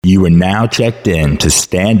You are now checked in to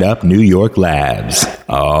Stand Up New York Labs.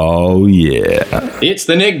 Oh, yeah. It's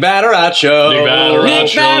the Nick Batterat Show. Nick Batterat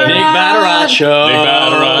Show. Nick Batterat Show. Nick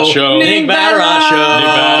Batterat Show. Nick Batterat Show. Nick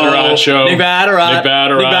Batterat Show. Nick Batterat. Nick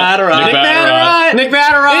Batterat. Nick Batterat. Nick Batterat. Nick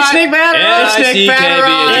Batterat. It's Nick Batterat. It's Nick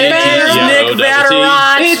Batterat. It's Nick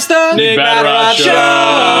Batterat. It's the Nick Batterat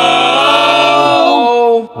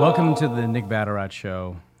Show. Welcome to the Nick Batterat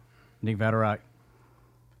Show. Nick Batterat.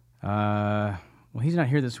 Well, he's not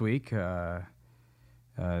here this week. This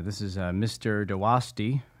is Mr.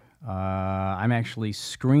 Dewasti. I'm actually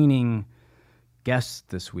screening guests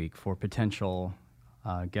this week for potential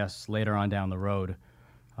guests later on down the road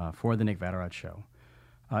for the Nick Batterat Show.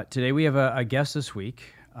 Today we have a guest this week.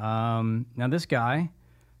 Now this guy,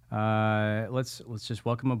 let's just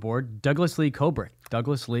welcome aboard Douglas Lee Kobrick.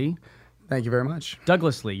 Douglas Lee. Thank you very much.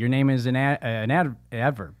 Douglas Lee. Your name is an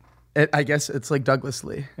adverb. I guess it's like Douglas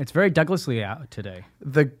Lee. It's very Douglas Lee out today.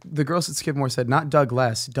 The girls at Skidmore said not Doug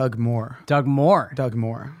Less, Doug Moore. Doug Moore. Doug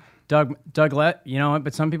Moore. Doug you know what?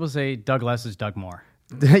 But some people say Doug Less is Doug Moore.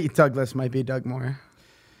 Doug Less might be Doug Moore.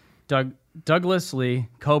 Douglas Lee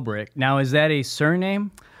Kobrick. Now, is that a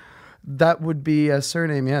surname? That would be a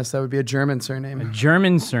surname, yes. That would be a German surname. A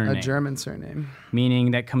German surname. A German surname.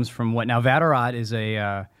 Meaning that comes from what? Now, Vatterat is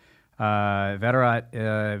a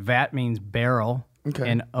vat means barrel. Okay.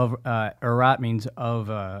 And erat means of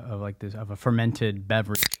a fermented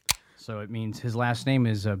beverage. So it means his last name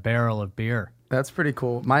is a barrel of beer. That's pretty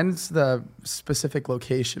cool. Mine's the specific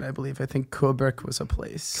location, I believe. I think Kobrick was a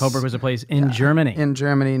place. Kobrick was a place in Germany. In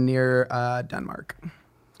Germany near Denmark.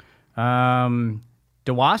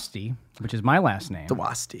 Dewasti, which is my last name.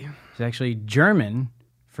 Dewasti. Is actually German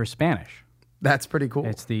for Spanish. That's pretty cool.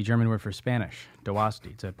 It's the German word for Spanish.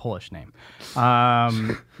 Dewasti. It's a Polish name.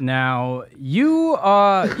 Now, who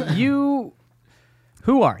are you?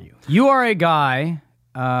 You are a guy.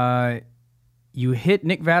 You hit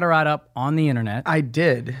Nick Vatterat up on the internet. I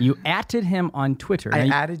did. You atted him on Twitter. I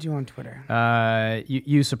added you on Twitter.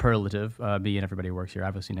 You superlative, being everybody who works here.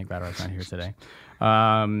 Obviously, Nick Vatterat's not here today.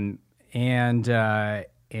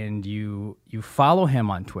 And you follow him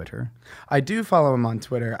on Twitter. I do follow him on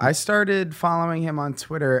Twitter. I started following him on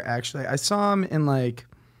Twitter, actually. I saw him in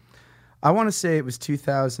I want to say it was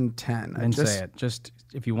 2010. And say it. Just,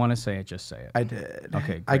 if you want to say it, just say it. I did. Okay,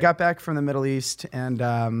 great. I got back from the Middle East, and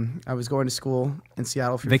I was going to school in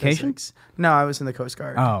Seattle for vacation? physics. No, I was in the Coast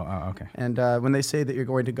Guard. Oh, okay. And when they say that you're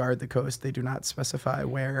going to guard the coast, they do not specify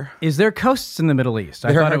where. Is there coasts in the Middle East?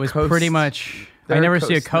 I thought it was pretty much... I never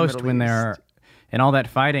see a coast when they're... And all that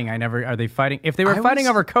fighting, are they fighting? If they were fighting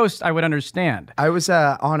over coast, I would understand. I was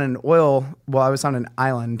on an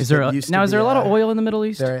island. Is there a lot of oil in the Middle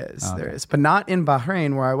East? There is, Oh, okay. there is. But not in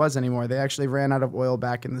Bahrain where I was anymore. They actually ran out of oil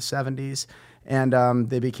back in the 70s, and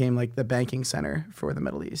they became like the banking center for the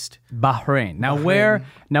Middle East. Bahrain. Now where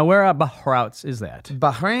Bahrouts is that?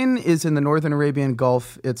 Bahrain is in the Northern Arabian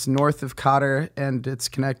Gulf. It's north of Qatar, and it's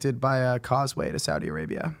connected by a causeway to Saudi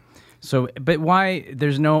Arabia. So, but why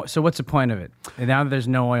so what's the point of it? And now that there's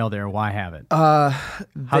no oil there, why have it? How's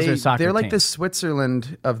their soccer They're like team? the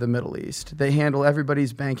Switzerland of the Middle East. They handle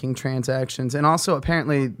everybody's banking transactions. And also,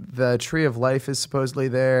 apparently, the Tree of Life is supposedly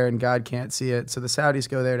there, and God can't see it. So the Saudis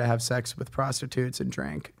go there to have sex with prostitutes and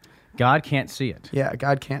drink. God can't see it. Yeah,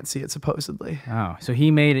 God can't see it, supposedly. Oh, so he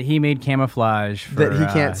made camouflage for, that he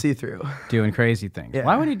can't see through. Doing crazy things. Yeah.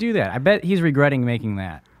 Why would he do that? I bet he's regretting making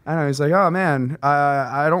that. I know. He's like, oh, man,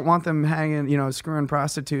 I don't want them hanging, screwing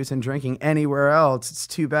prostitutes and drinking anywhere else. It's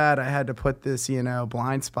too bad I had to put this,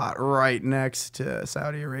 blind spot right next to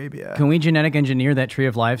Saudi Arabia. Can we genetic engineer that Tree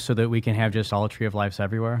of Life so that we can have just all Tree of Lives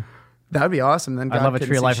everywhere? That would be awesome. Then I love a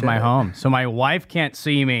Tree of Life in my home, so my wife can't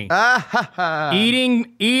see me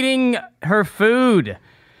eating her food.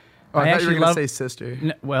 Oh, I thought you were going to say sister.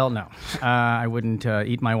 No. I wouldn't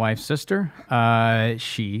eat my wife's sister.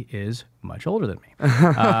 She is much older than me.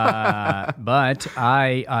 But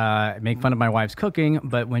I make fun of my wife's cooking,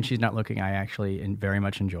 but when she's not looking, I actually very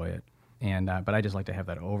much enjoy it. But I just like to have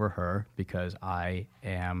that over her because I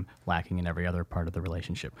am lacking in every other part of the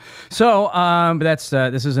relationship. So, but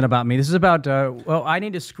this isn't about me. This is about, I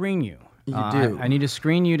need to screen you. You do. I need to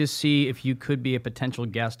screen you to see if you could be a potential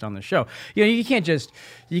guest on the show. You can't just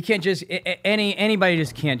anybody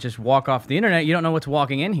just can't just walk off the internet. You don't know what's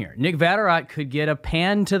walking in here. Nick Vatterat could get a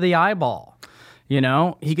pan to the eyeball. You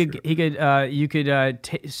could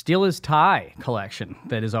steal his tie collection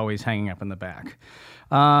that is always hanging up in the back.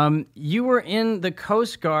 You were in the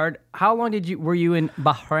Coast Guard. How long were you in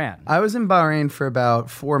Bahrain? I was in Bahrain for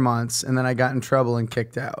about 4 months, and then I got in trouble and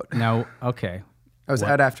kicked out. No, okay. I was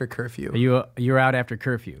out after curfew. You were out after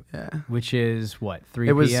curfew. Yeah. Which is what, 3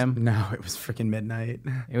 It was p.m.? No, it was freaking midnight.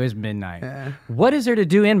 It was midnight. Yeah. What is there to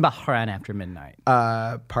do in Bahrain after midnight?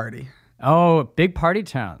 Party. Oh, big party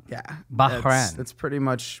town. Yeah. Bahrain. That's pretty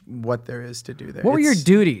much what there is to do there. What were your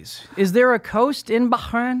duties? Is there a coast in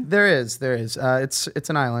Bahrain? There is. It's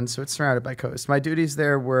an island, so it's surrounded by coast. My duties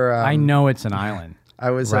there were. I know it's an island.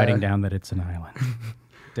 I was writing down that it's an island.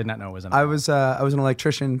 Did not know it was an island. I was an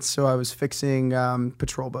electrician, so I was fixing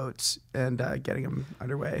patrol boats and getting them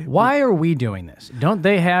underway. Why are we doing this? Don't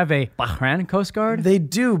they have a Bahrain Coast Guard? They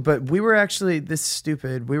do, but we were actually this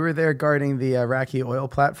stupid. We were there guarding the Iraqi oil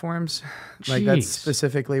platforms. Like that's Jeez.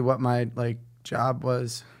 specifically what my job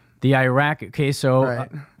was. The Iraq. Okay, so Right.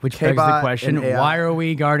 which begs the K-Bot question: and AI. why are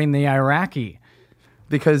we guarding the Iraqi?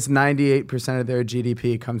 Because 98% of their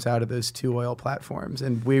GDP comes out of those two oil platforms,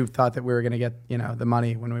 and we thought that we were going to get the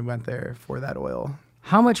money when we went there for that oil.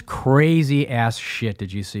 How much crazy ass shit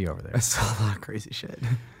did you see over there? I saw a lot of crazy shit.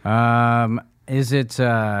 Is it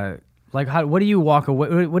like how? What do you walk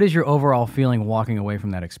away? What is your overall feeling walking away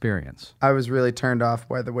from that experience? I was really turned off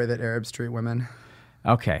by the way that Arabs treat women.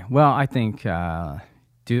 Okay, well, I think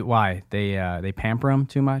why they pamper them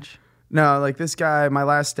too much? No, like this guy, my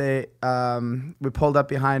last day, we pulled up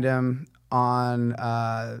behind him on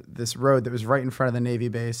this road that was right in front of the Navy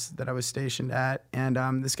base that I was stationed at. And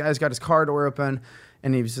this guy's got his car door open,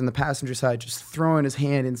 and he was in the passenger side just throwing his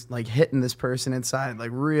hand and like hitting this person inside like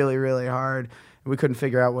really, really hard. And we couldn't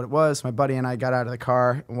figure out what it was. My buddy and I got out of the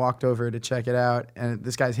car and walked over to check it out. And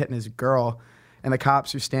this guy's hitting his girl. And the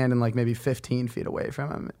cops are standing like maybe 15 feet away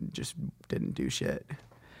from him and just didn't do shit.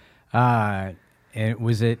 And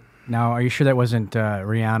was it... Now, are you sure that wasn't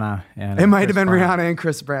Rihanna? And It might have been Rihanna and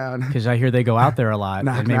Chris Brown. Because I hear they go out there a lot,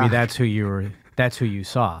 Knock, and maybe knock. that's who you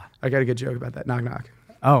saw. I got a good joke about that. Knock, knock.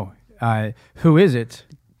 Oh, who is it?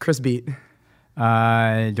 Chris Beat.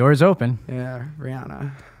 Doors open. Yeah,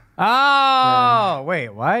 Rihanna. Oh, wait,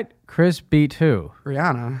 what? Chris beat who?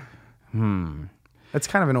 Rihanna. That's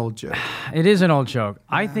kind of an old joke. It is an old joke.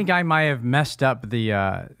 I think I might have messed up the You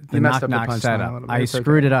messed knock up the knock punchline a setup. little bit. I It's okay.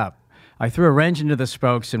 screwed it up. I threw a wrench into the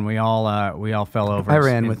spokes, and we all fell over. I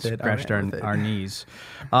ran and with it. I Scratched ran with it. our knees.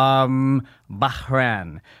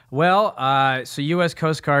 Bahrain. Well, so U.S.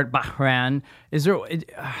 Coast Guard, Bahrain. Is there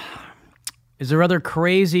other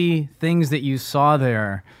crazy things that you saw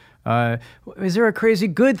there? Is there a crazy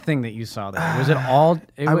good thing that you saw there? Was it all?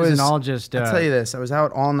 It wasn't all just. I'll tell you this. I was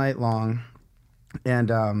out all night long,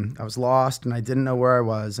 and I was lost, and I didn't know where I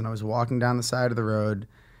was, and I was walking down the side of the road,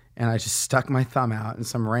 and I just stuck my thumb out, and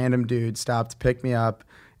some random dude stopped to pick me up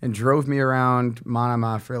and drove me around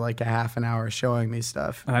Manama for like a half an hour showing me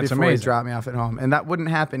stuff That's before amazing. he dropped me off at home. And that wouldn't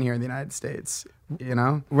happen here in the United States, you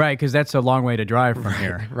know? Right, because that's a long way to drive from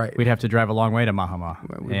here. right. We'd have to drive a long way to Mahama.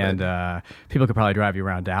 we And people could probably drive you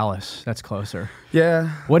around Dallas. That's closer. Yeah.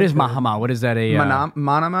 What is Mahama? What is that?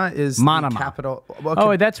 Manama is Manama. the capital. Well,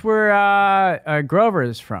 Oh, that's where Grover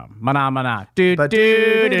is from. Manamana.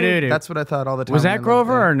 That's what I thought all the time. Was when that I lived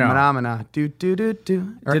Grover there. or no? Manamana. Do do do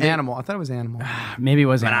do. Or Did it- Animal. I thought it was Animal. Maybe it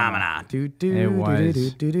was Manamana. Do do. It was.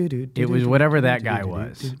 It was whatever that guy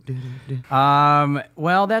was.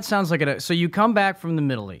 Well, that sounds like it. So you come back from the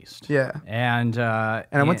Middle East. Yeah. And And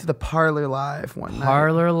I went to the Parlor Live one night.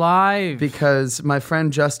 Parlor Live. Because my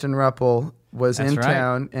friend Justin Ruppel was That's in right.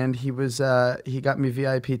 town, and he got me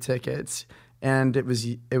VIP tickets, and it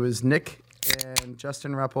was Nick and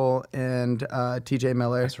Justin Ruppel and TJ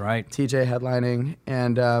Miller. That's right. TJ headlining,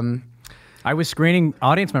 and I was screening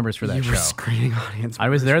audience members for that you show. were screening audience. I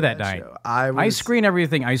was members there for that night. show. I screen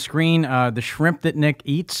everything. I screen the shrimp that Nick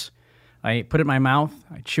eats. I put it in my mouth.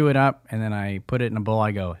 I chew it up, and then I put it in a bowl.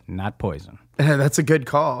 I go, not poison. That's a good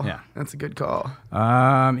call. Yeah. That's a good call.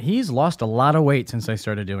 He's lost a lot of weight since I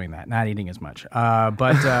started doing that. Not eating as much.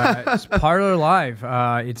 But it's Parlor Live.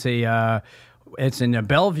 It's in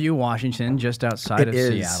Bellevue, Washington, just outside of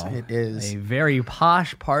Seattle. It is. A very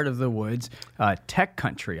posh part of the woods, tech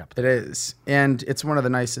country up there. It is, and it's one of the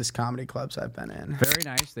nicest comedy clubs I've been in. Very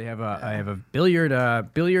nice. They have I have a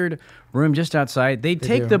billiard room just outside. They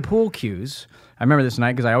take do. the pool cues. I remember this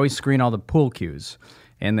night because I always screen all the pool cues,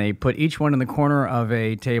 and they put each one in the corner of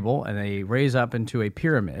a table, and they raise up into a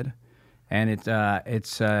pyramid. And it's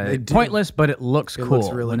do. pointless, but it looks cool looks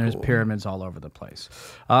really when there's cool. pyramids all over the place.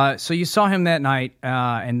 So you saw him that night,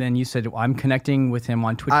 and then you said, well, I'm connecting with him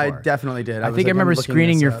on Twitter. I definitely did. I was think I like, I'm remember looking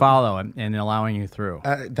screening this your up. follow and allowing you through.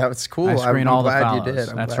 That was cool. I screen I'm all the glad you follows. did.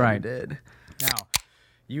 I'm That's glad right. You did. Now,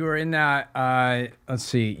 you were in that. Let's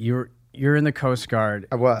see. You're in the Coast Guard,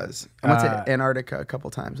 I was. I went to Antarctica a couple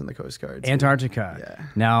times in the Coast Guard. too. Antarctica. Yeah.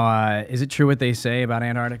 Now, is it true what they say about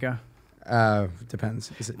Antarctica?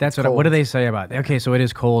 Depends. That's what do they say about it? Okay, so it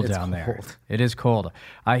is cold down there. It is cold.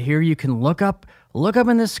 I hear you can look up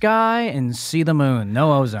in the sky and see the moon.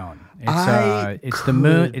 No ozone. It's the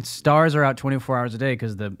moon. Its stars are out 24 hours a day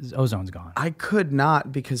because the ozone's gone. I could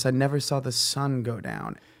not because I never saw the sun go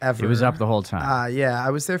down ever. It was up the whole time. Yeah, I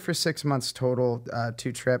was there for 6 months total,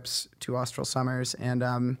 2 trips, 2 austral summers, and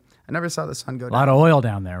I never saw the sun go down. A lot of oil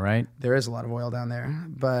down there, right? There is a lot of oil down there,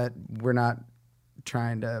 but we're not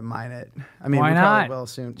trying to mine it. I mean, why we not? probably will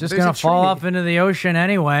soon. Just gonna fall off into the ocean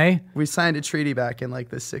anyway. We signed a treaty back in like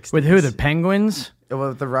the 60s. With who? The Penguins?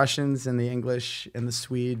 With the Russians and the English and the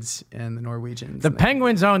Swedes and the Norwegians. The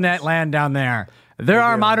Penguins own that land down there. They're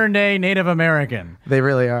our modern day Native American. They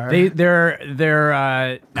really are.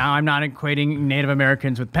 They're now I'm not equating Native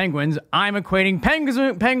Americans with penguins. I'm equating penguins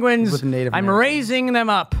with Native I'm Americans. Raising them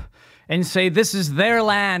up and say this is their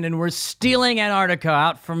land and we're stealing Antarctica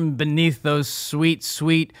out from beneath those sweet,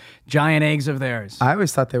 sweet giant eggs of theirs. I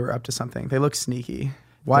always thought they were up to something. They look sneaky.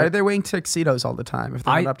 Why are they wearing tuxedos all the time if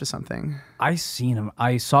they're not up to something? I seen them.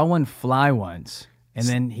 I saw one fly once, and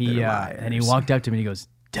then he walked up to me and he goes,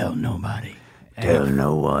 "Tell nobody." Tell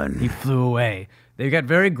no one. He flew away. They've got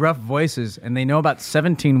very gruff voices, and they know about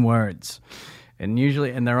 17 words, and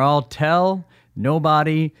they're all tell,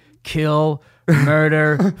 nobody, kill,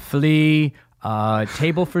 murder, flee,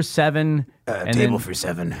 table for 7, and table for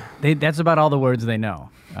 7. That's about all the words they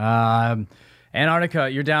know. Antarctica,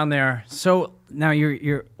 you're down there. So now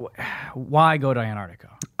you're why go to Antarctica?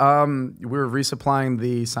 We're resupplying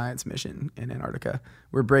the science mission in Antarctica.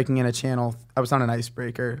 We're breaking in a channel. I was on an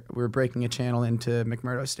icebreaker. We're breaking a channel into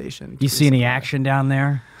McMurdo Station. You see any action down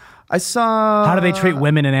there? I saw. How do they treat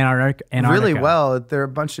women in Antarctica? Really well. There are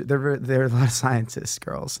a lot of scientists,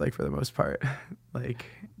 girls, like for the most part. Like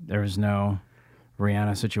there was no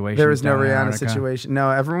Rihanna situation. There was no Rihanna situation.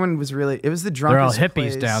 No, everyone was really. It was the drunkest. They're all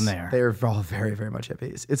hippies place. down there. They were all very, very much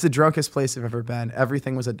hippies. It's the drunkest place I've ever been.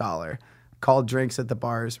 Everything was $1. Called drinks at the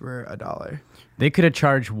bars were $1. They could have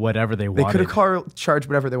charged whatever they wanted. They could have charged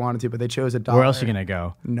whatever they wanted to, but they chose $1. Where else are you gonna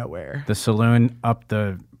go? Nowhere. The saloon up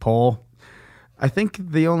the pole. I think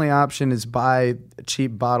the only option is buy a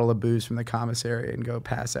cheap bottle of booze from the commissary and go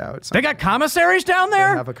pass out. They got commissaries down there?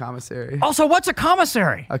 They have a commissary. Also, what's a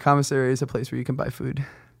commissary? A commissary is a place where you can buy food.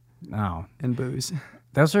 No. And booze.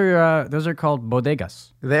 Those are called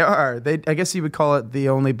bodegas. They are. I guess you would call it the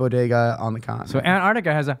only bodega on the continent. So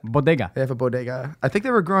Antarctica has a bodega. They have a bodega. I think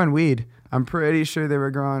they were growing weed. I'm pretty sure they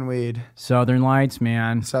were growing weed. Southern Lights,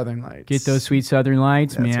 man. Southern Lights. Get those sweet Southern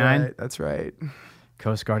Lights, That's man. Right. That's right.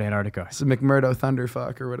 Coast Guard Antarctica. It's a McMurdo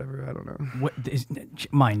Thunderfuck or whatever. I don't know.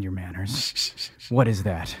 Mind your manners. What is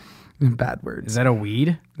that? Bad words. Is that a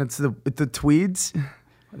weed? That's the tweeds.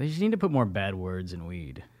 They just need to put more bad words in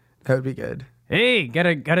weed. That would be good. Hey, got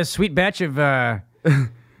a sweet batch of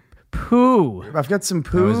poo. I've got some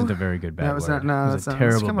poo. That wasn't a very good bad word. That's not.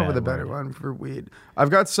 Terrible Let's come up with a better word. one for weed. I've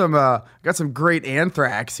got some great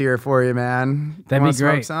anthrax here for you, man. That'd be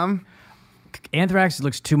great. Smoke some? Anthrax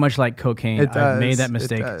looks too much like cocaine. It does. I've made that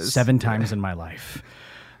mistake 7 times in my life.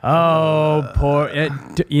 Oh, poor!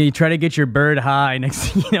 You try to get your bird high. Next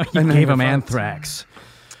thing you know, you gave him anthrax.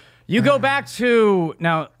 You go back to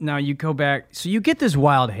now. You go back. So you get this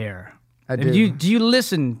wild hair. I do. Do you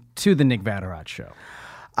listen to the Nick Vatterott show?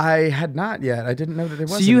 I had not yet. I didn't know that there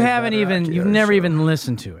was. So you haven't even. You've never even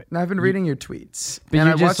listened to it. No, I've been reading your tweets. But and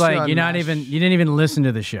you're I just watched like you're not even. You didn't even listen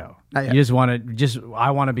to the show. Not yet. You just want to.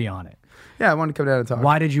 I want to be on it. Yeah, I want to come down and talk.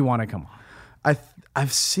 Why did you want to come on?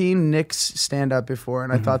 I've seen Nick's stand up before,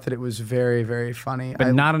 and I thought that it was very, very funny.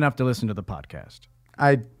 But not enough to listen to the podcast.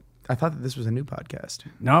 I thought that this was a new podcast.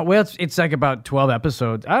 No, well, it's like about 12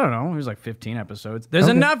 episodes. I don't know. There's like 15 episodes. There's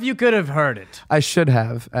enough you could have heard it. I should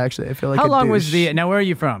have, actually. I feel like How long was now, where are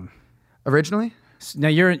you from? Originally? Now,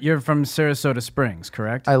 you're from Sarasota Springs,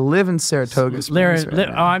 correct? I live in Saratoga Springs right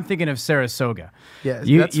now. I'm thinking of Saratoga. Yeah,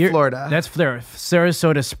 that's Florida. That's Florida.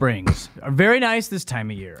 Sarasota Springs. Very nice this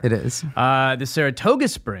time of year. It is. The Saratoga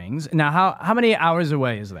Springs. Now, how many hours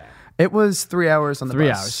away is that? It was 3 hours on the bus. 3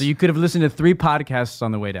 hours. So you could have listened to 3 podcasts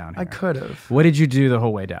on the way down here. I could have. What did you do the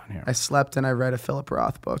whole way down here? I slept and I read a Philip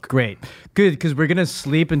Roth book. Great. Good, because we're going to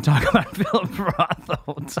sleep and talk about Philip Roth the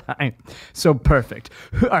whole time. So perfect.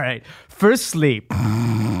 All right. First sleep.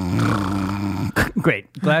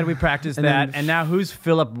 Great. Glad we practiced that. And now who's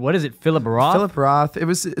Philip? What is it? Philip Roth? Philip Roth.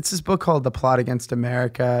 It's this book called The Plot Against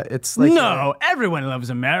America. It's like everyone loves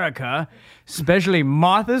America, especially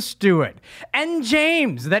Martha Stewart and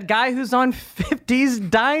James, that guy who's on 50s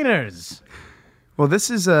Diners. Well, this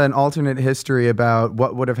is an alternate history about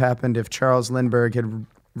what would have happened if Charles Lindbergh had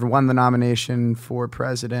won the nomination for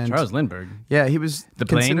president. Charles Lindbergh. Yeah, he was The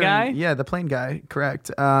plane guy? Yeah, the plane guy.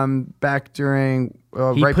 Correct. Back during He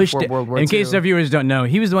right pushed before it. World War In II. case our viewers don't know,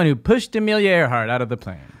 he was the one who pushed Amelia Earhart out of the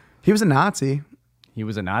plane. He was a Nazi. He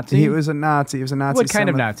was a Nazi? He was a Nazi. He was a Nazi. What kind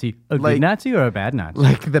of some Nazi? A like- good Nazi or a bad Nazi?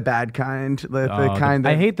 Like the bad kind. The kind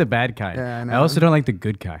that I hate the bad kind. Yeah, I know. I also don't like the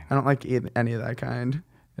good kind. I don't like any of that kind.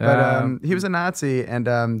 But Um, he was a Nazi,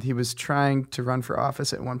 and he was trying to run for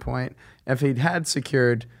office at one point. If he had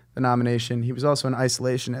secured the nomination, he was also an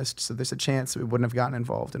isolationist, so there's a chance that we wouldn't have gotten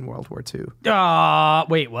involved in World War II.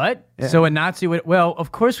 Wait, what? Yeah. So a Nazi would... Well,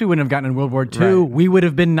 of course we wouldn't have gotten in World War II. Right. We would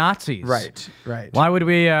have been Nazis. Right. Why would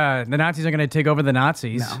we... the Nazis are going to take over the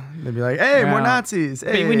Nazis. No, they'd be like, "Hey, more Well, Nazis!"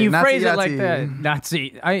 But Hey, when you Nazi phrase it like Yahtzee. that, Nazi...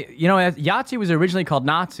 Yahtzee was originally called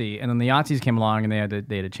Nazi, and then the Yahtzees came along and they had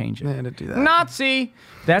to change it. They had to do that. Nazi!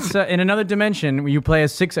 That's in another dimension where you play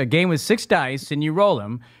a game with 6 dice and you roll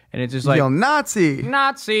them, and it's just like... Yo, Nazi!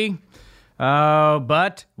 Nazi.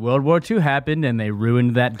 But World War II happened and they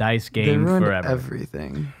ruined that dice They game ruined forever.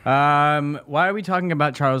 everything. Why are we talking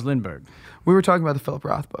about Charles Lindbergh? We were talking about the Philip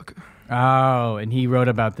Roth book. Oh, and he wrote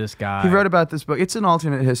about this guy. He wrote about this book. It's an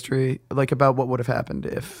alternate history, like about what would have happened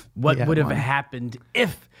if. What he had would have won. happened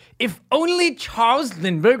if only Charles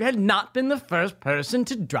Lindbergh had not been the first person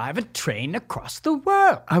to drive a train across the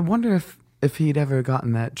world. I wonder if he'd ever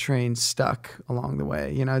gotten that train stuck along the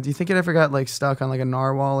way. You know, do you think it ever got like stuck on like a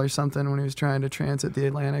narwhal or something when he was trying to transit the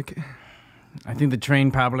Atlantic? I think the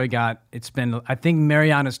train probably I think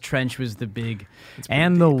Marianas Trench was the big,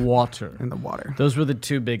 and the water. In the water. Those were the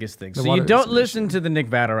 2 biggest things. The So you water don't is an listen to the Nick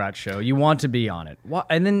Vatterott show. You want to be on it.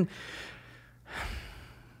 And then,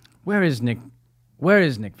 where is Nick? Where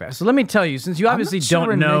is Nick Vatterott? So let me tell you, since you obviously not sure don't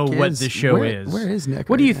where know Nick what is. the show Where- is. where is Nick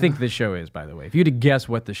What do right you now? think the show is, by the way? If you had to guess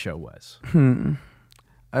what the show was.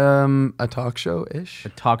 A talk show-ish? A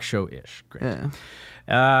talk show-ish. Great.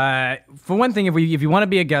 Yeah. For one thing, if you want to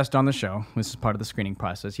be a guest on the show, this is part of the screening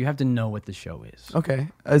process, you have to know what the show is. Okay.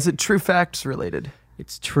 Is it true facts related?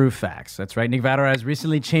 It's True Facts. That's right. Nick Vatterott has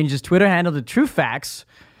recently changed his Twitter handle to True Facts.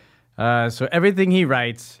 So everything he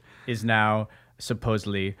writes is now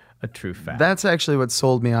supposedly a true fact. That's actually what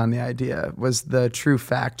sold me on the idea, was the true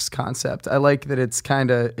facts concept. I like that it's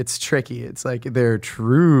tricky. It's like they're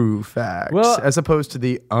true facts as opposed to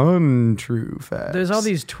the untrue facts. There's all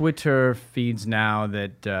these Twitter feeds now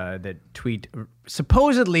that tweet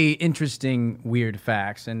supposedly interesting, weird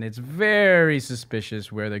facts, and it's very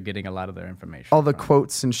suspicious where they're getting a lot of their information. all the from.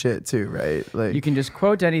 quotes and shit too, right? Like You can just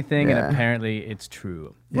quote anything, Yeah. and apparently it's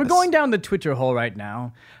true. We're Yes. going down the Twitter hole right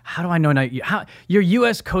now. How do I know now? You're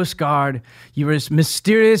U.S. Coast Guard. You were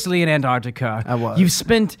mysteriously in Antarctica. I was. You've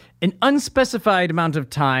spent an unspecified amount of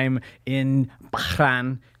time in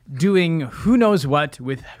Bahrain doing who knows what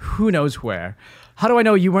with who knows where. How do I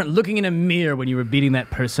know you weren't looking in a mirror when you were beating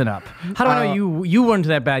that person up? How do I know you weren't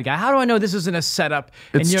that bad guy? How do I know this isn't a setup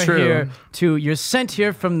and It's you're true. you're sent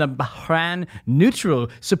here from the Bahrain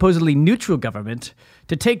supposedly neutral government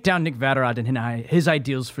to take down Nick Vatterott and his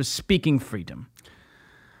ideals for speaking freedom?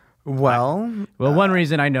 well, Well, one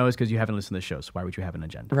reason I know is because you haven't listened to the show, so why would you have an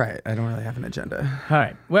agenda? right. I don't really have an agenda. All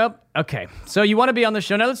right. Well, okay. So you want to be on the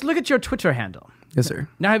show. Now let's look at your Twitter handle. Yes, sir.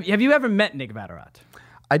 Now, have you ever met Nick Vatterott?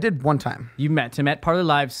 I did one time. You met him at Parlor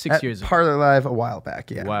Live 6 years ago. Parlor Live a while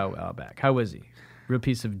back. Yeah. A while back. How was he? Real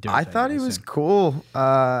piece of dirt. I thought he was assume. cool.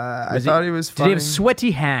 I thought he was Did funny. he have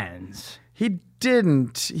sweaty hands? He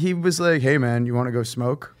didn't. He was like, "Hey man, you want to go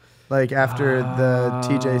smoke?" Like after the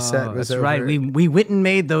TJ set was That's over. right. We went and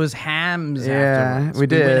made those hams Yeah, afterwards. we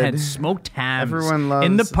went and did. had smoked hams Everyone loves,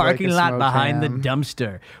 in the like, parking a lot smoked behind ham. the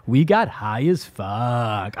dumpster. We got high as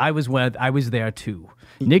fuck. I was there too.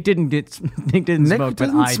 Nick didn't Nick smoke, but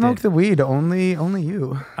doesn't I smoke did. the weed. Only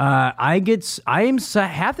you. Half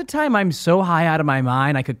the time I'm so high out of my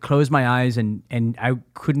mind I could close my eyes and I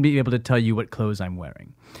couldn't be able to tell you what clothes I'm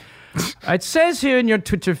wearing. It says here in your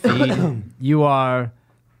Twitter feed you are.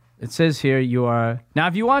 Now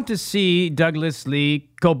if you want to see Douglas Lee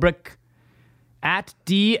Kobrick at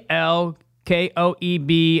DLKOEBRICH,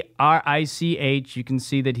 you can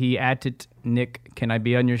see that he added Nick. Can I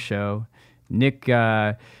be on your show? Nick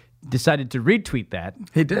decided to retweet that.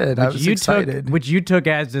 He did. I was excited. Which you took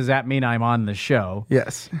as, does that mean I'm on the show?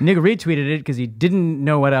 Yes. Nick retweeted it because he didn't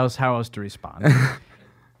know how else to respond.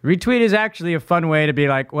 Retweet is actually a fun way to be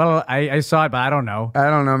like, well, I saw it, but I don't know. I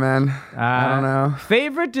don't know, man. I don't know.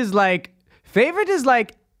 Favorite is like,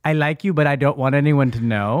 I like you, but I don't want anyone to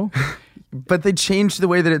know. But they changed the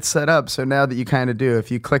way that it's set up, so now that you kind of do, if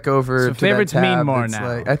you click over So to favorites that tab, mean more it's now.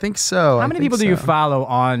 like, I think so. How many people do you follow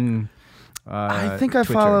on I think I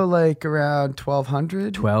Twitter? follow like around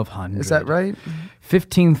 1,200. 1,200. Is that right?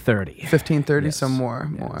 1530. 1530. Yes. So more.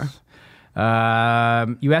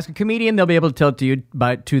 You ask a comedian, they'll be able to tell to you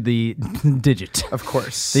to the digit. Of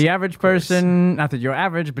course. The average person, not that you're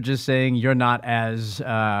average, but just saying you're not as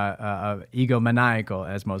egomaniacal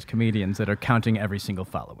as most comedians that are counting every single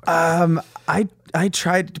follower. I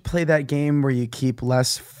tried to play that game where you keep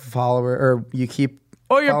less follower or you keep.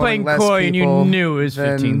 Or you're playing less coy and you people knew it was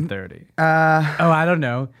than- 1530. I don't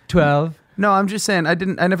know. 12. No, I'm just saying I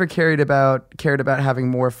never cared about having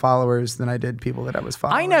more followers than I did people that I was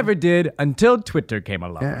following. I never did until Twitter came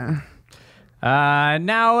along. Yeah.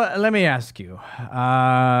 Now, let me ask you.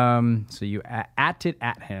 So you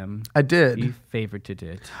at him. I did. You favorited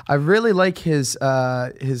it. I really like his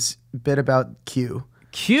bit about Q.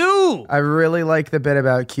 Q! I really like the bit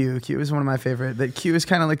about Q. Q is one of my favorite. That Q is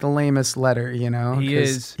kind of like the lamest letter, you know? He 'Cause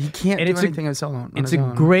is. He can't And do it's anything on his own. It's a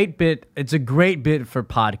great bit. It's a great bit for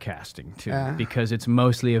podcasting too, Yeah. because it's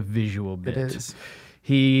mostly a visual bit. It is.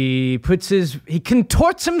 He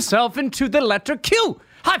contorts himself into the letter Q.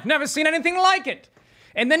 I've never seen anything like it.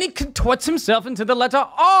 And then he contorts himself into the letter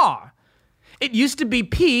R. It used to be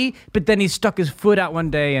P, but then he stuck his foot out one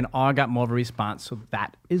day and R got more of a response. So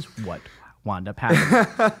that is what wound up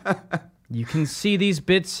happening. You can see these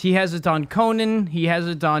bits. He has it on Conan. He has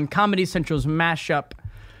it on Comedy Central's Mashup.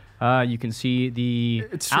 You can see the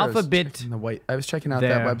alphabet. I was checking out there.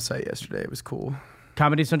 that website yesterday. It was cool.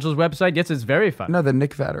 Comedy Central's website. Yes, it's very fun. No, the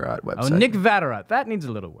Nick Vatterott website. Oh, Nick Vatterott. That needs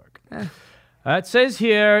a little work. It says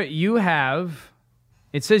here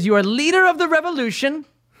it says you are leader of the revolution.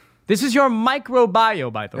 This is your micro bio,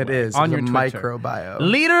 by the way. It is. On It's your a Twitter. micro bio.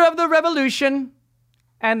 Leader of the revolution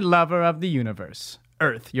and lover of the universe.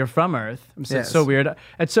 Earth. You're from Earth. It's Yes. so weird.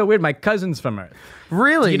 It's so weird. My cousin's from Earth.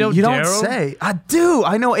 Really? You know don't Daryl? say. I do.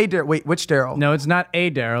 I know a Daryl. Wait, which Daryl? No, it's not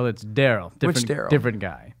a Daryl. It's Daryl. Which Daryl? Different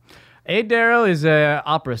guy. A Daryl is an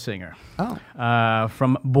opera singer. Oh.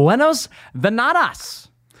 From Buenos Venadas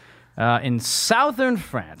in southern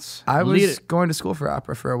France. I was going to school for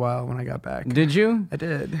opera for a while when I got back. Did you? I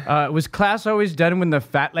did. Was class always done when the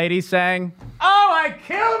fat lady sang, "Oh, I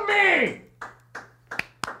kill me"?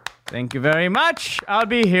 Thank you very much. I'll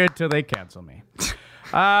be here till they cancel me.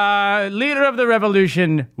 Leader of the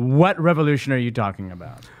revolution. What revolution are you talking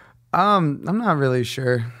about? I'm not really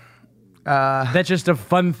sure. That's just a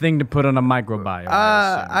fun thing to put on a microbio.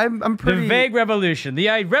 I'm pretty. The vague revolution. The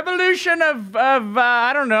revolution of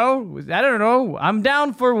I don't know. I'm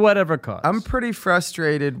down for whatever cause. I'm pretty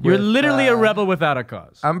frustrated. You're with, literally a rebel without a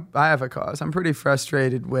cause. I have a cause. I'm pretty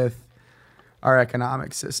frustrated with our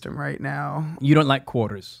economic system right now. You don't like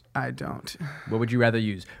quarters. I don't. What would you rather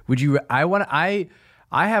use? Would you? I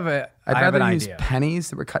have I'd an rather use idea.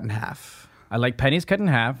 pennies that were cut in half. I like pennies cut in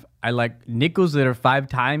half. I like nickels that are 5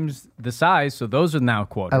 times the size, so those are now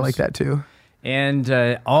quarters. I like that too. And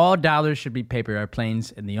all dollars should be paper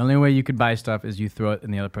airplanes, and the only way you could buy stuff is you throw it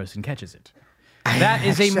and the other person catches it. That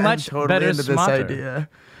is a Actually, I'm much totally better, into this smarter idea.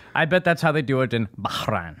 I bet that's how they do it in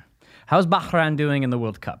Bahrain. How's Bahrain doing in the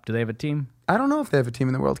World Cup? Do they have a team? I don't know if they have a team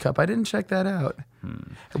in the World Cup. I didn't check that out.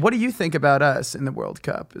 What do you think about us in the World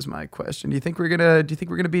Cup? Is my question. Do you think we're gonna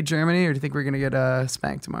beat Germany, or do you think we're gonna get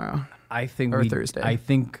spanked tomorrow? I think Or Thursday. I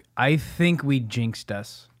think we jinxed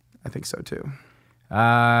us. I think so too.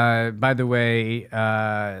 By the way,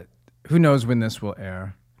 who knows when this will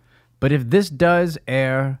air? But if this does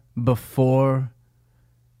air before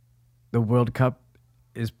the World Cup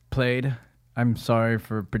is played, I'm sorry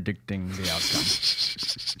for predicting the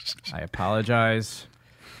outcome. I apologize.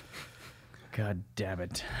 God damn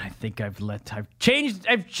it! I think I've changed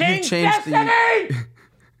destiny.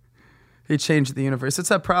 He changed the universe. It's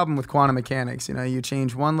that problem with quantum mechanics. You know, you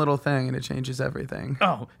change one little thing and it changes everything.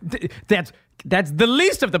 Oh, that's the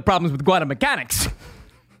least of the problems with quantum mechanics.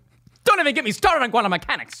 Don't even get me started on quantum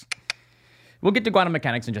mechanics. We'll get to quantum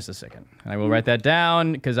mechanics in just a second. I will write that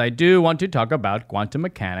down because I do want to talk about quantum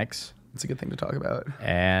mechanics. It's a good thing to talk about.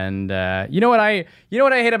 And you know what I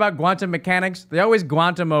hate about quantum mechanics? They always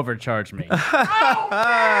quantum overcharge me. Oh,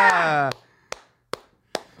 man!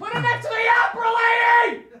 Put it next to the opera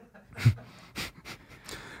lady!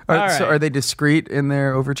 So right. are they discreet in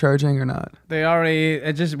their overcharging or not? They already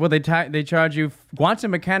they charge you.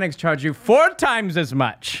 Quantum mechanics charge you 4 times as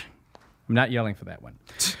much. I'm not yelling for that one.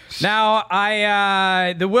 Now,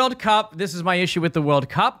 the World Cup. This is my issue with the World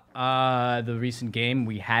Cup. The recent game,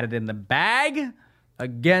 we had it in the bag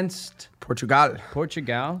against Portugal. or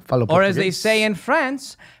Follow as they Portuguese. say in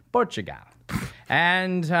France, Portugal.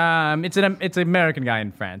 And it's an American guy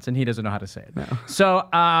in France, and he doesn't know how to say it. No. So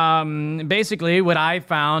basically, what I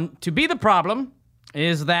found to be the problem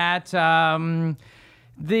is that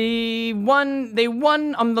they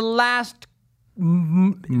won on the last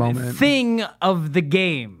Moment. thing of the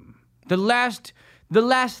game. The last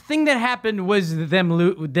thing that happened was them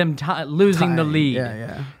losing the Tying. lead.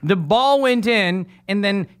 Yeah. The ball went in, and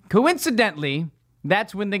then coincidentally,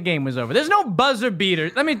 that's when the game was over. There's no buzzer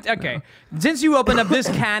beater. Since you opened up this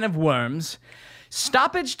can of worms,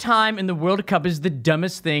 stoppage time in the World Cup is the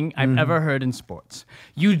dumbest thing I've ever heard in sports.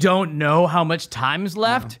 You don't know how much time's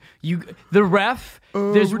left. The ref.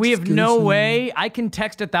 We have no way. I can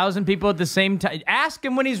text 1,000 people at the same time. Ask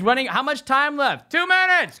him when he's running. How much time left? 2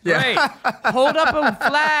 minutes. Great. Hold up a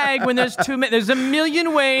flag when there's 2 minutes. There's a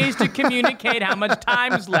million ways to communicate how much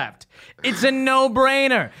time's left. It's a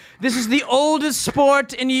no-brainer. This is the oldest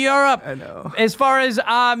sport in Europe. I know. As far as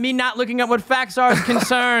me not looking at what facts are is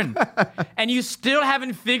concerned. And you still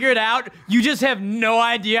haven't figured out. You just have no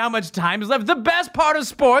idea how much time is left. The best part of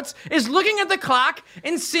sports is looking at the clock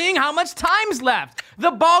and seeing how much time's left.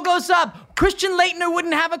 The ball goes up. Christian Laettner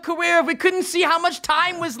wouldn't have a career if we couldn't see how much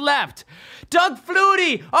time was left. Doug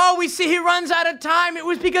Flutie, we see he runs out of time. It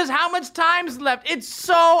was because how much time's left. It's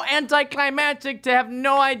so anticlimactic to have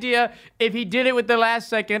no idea if he did it with the last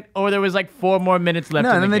second or there was like 4 more minutes left in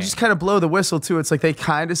the and then game. they just kind of blow the whistle too. It's like they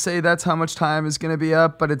kind of say that's how much time is going to be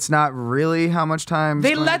up, but it's not really how much time.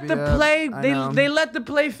 They let the play. They let the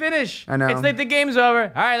play finish. I know. It's like the game's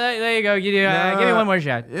over. All right, there you go. Give me one more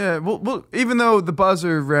shot. Yeah, well, even though the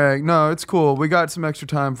buzzer rang, no, it's cool. We got some extra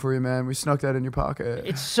time for you, man. We snuck that in your pocket.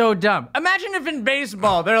 It's so dumb. Imagine if in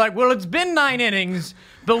baseball they're like, well, it's been 9 innings,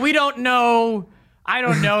 but we don't know. I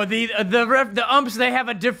don't know. The umps, they have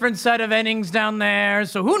a different set of innings down there,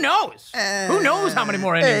 so who knows? Who knows how many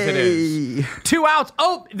more innings it is? 2 outs.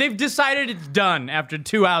 Oh, they've decided it's done after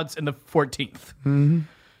 2 outs in the 14th. Mm-hmm.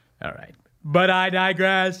 All right. But I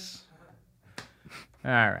digress.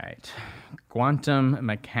 All right. Quantum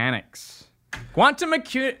mechanics.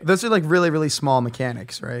 Those are like really, really small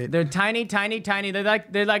mechanics, right? They're tiny. They're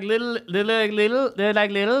like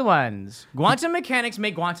little ones. Quantum mechanics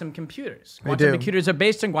make quantum computers. Quantum computers are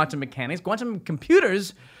based on quantum mechanics. Quantum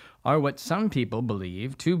computers are what some people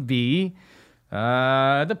believe to be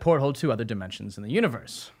the porthole to other dimensions in the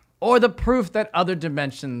universe, or the proof that other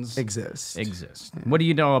dimensions exist. Yeah. What do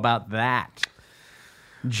you know about that,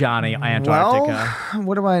 Johnny Antarctica? Well,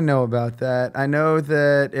 what do I know about that? I know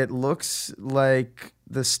that it looks like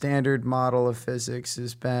the standard model of physics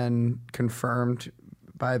has been confirmed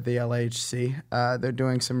by the LHC. They're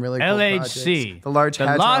doing some really cool LHC, projects.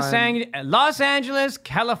 The Los Angeles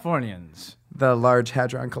Californians. The Large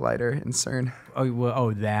Hadron Collider in CERN.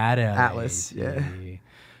 That Atlas, yeah.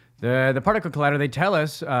 The particle collider, they tell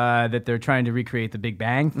us that they're trying to recreate the Big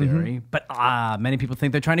Bang Theory, but many people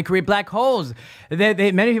think they're trying to create black holes.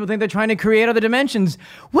 Many people think they're trying to create other dimensions.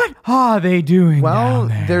 What are they doing down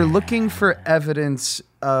there? They're looking for evidence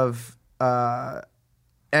of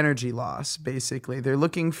energy loss, basically. They're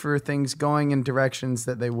looking for things going in directions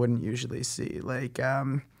that they wouldn't usually see.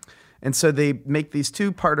 And so they make these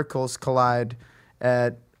 2 particles collide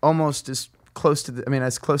at almost as close to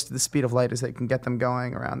the speed of light as they can get them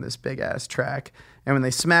going around this big ass track. And when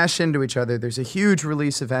they smash into each other, there's a huge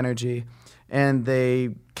release of energy, and they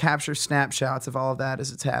capture snapshots of all of that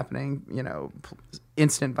as it's happening,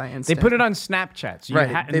 instant by instant. They put it on Snapchat. So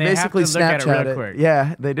right. They basically have to look at it Snapchat real quick.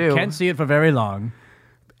 Yeah, they do. Can't see it for very long.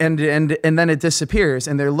 And then it disappears,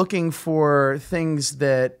 and they're looking for things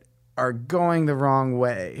that are going the wrong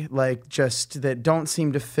way, like just that don't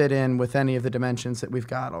seem to fit in with any of the dimensions that we've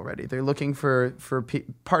got already. They're looking for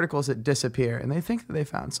particles that disappear, and they think that they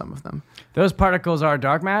found some of them. Those particles are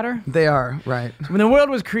dark matter? They are, right. When the world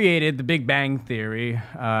was created, the Big Bang Theory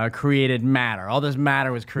created matter. All this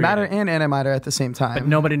matter was created. Matter and antimatter at the same time. But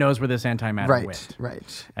nobody knows where this antimatter went.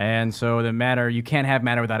 Right. And so the matter, you can't have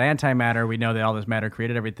matter without antimatter. We know that all this matter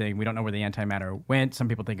created everything. We don't know where the antimatter went. Some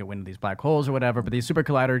people think it went into these black holes or whatever, but the Super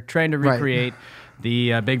Collider trying to recreate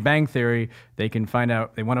the Big Bang Theory, they can find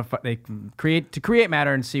out, they can create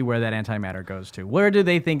matter and see where that antimatter goes to. Where do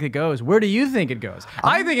they think it goes? Where do you think it goes?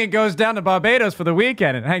 I think it goes down to Barbados for the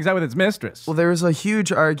weekend and hangs out with its mistress. Well, there was a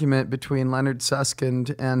huge argument between Leonard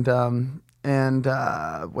Susskind and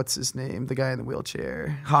what's his name? The guy in the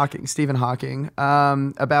wheelchair. Stephen Hawking,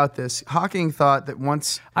 about this. Hawking thought that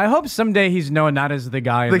once... I hope someday he's known not as the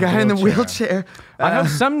guy in the wheelchair. I hope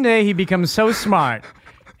someday he becomes so smart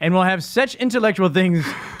and will have such intellectual things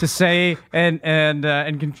to say and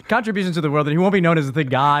contributions to the world that he won't be known as the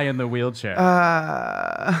guy in the wheelchair.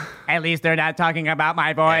 At least they're not talking about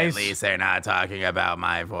my voice.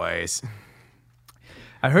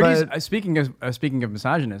 I heard speaking of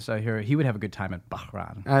misogynists, I hear he would have a good time at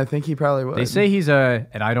Bahrain. I think he probably would. They say he's and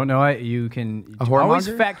I don't know, you can always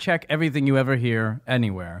whoremonger? fact check everything you ever hear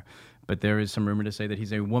anywhere. but there is some rumor to say that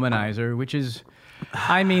he's a womanizer, which is,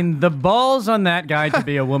 I mean, the balls on that guy to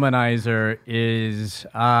be a womanizer is,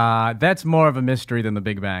 that's more of a mystery than the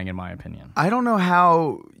Big Bang, in my opinion. I don't know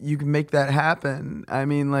how you can make that happen. I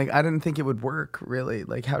mean, like, I didn't think it would work, really.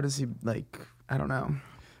 Like, how does he, like, I don't know.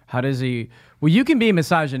 How does he, well, you can be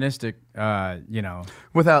misogynistic,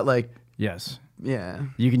 Without, like, yes. yeah.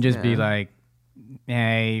 You can just be like,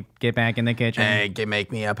 hey, get back in the kitchen. Hey,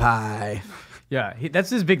 make me a pie. Yeah, that's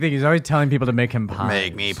his big thing. He's always telling people to make him pie.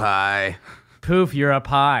 Make me pie. Poof, you're a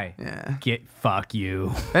pie. Yeah. Fuck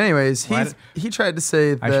you. Anyways, he tried to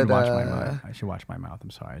say that I should watch my mouth. I should watch my mouth. I'm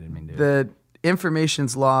sorry, I didn't mean to. That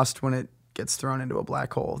information's lost when it gets thrown into a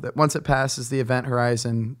black hole. That once it passes the event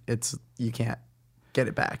horizon, you can't get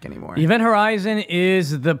it back anymore. Event horizon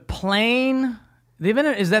is the plane.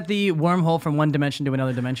 Is that the wormhole from one dimension to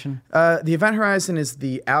another dimension? The event horizon is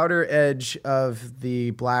the outer edge of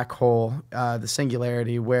the black hole, the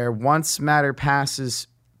singularity, where once matter passes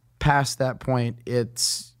past that point,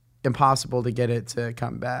 it's impossible to get it to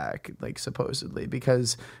come back, like supposedly,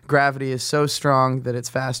 because gravity is so strong that it's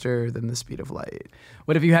faster than the speed of light.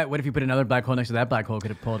 What if you put another black hole next to that black hole?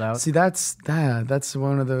 Could it pull it out? See, that's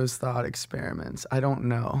one of those thought experiments. I don't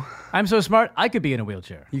know. I'm so smart, I could be in a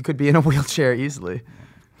wheelchair. You could be in a wheelchair easily.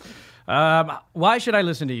 Why should I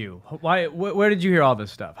listen to you? Where did you hear all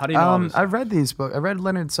this stuff? How do you know all this stuff? I've read these books. I read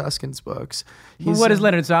Leonard Susskind's books. What does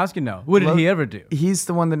Leonard Susskind know? What did he ever do? He's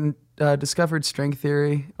the one that discovered string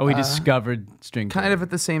theory. Oh, he discovered string theory. Kind of at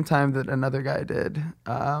the same time that another guy did.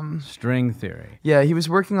 String theory. Yeah, he was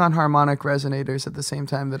working on harmonic resonators at the same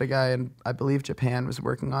time that a guy in, I believe, Japan was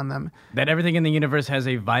working on them. That everything in the universe has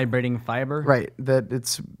a vibrating fiber? Right,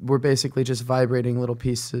 that we're basically just vibrating little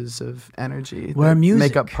pieces of energy. We're that music.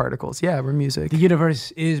 Make up particles. Yeah, we're music. The universe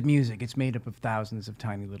is music. It's made up of thousands of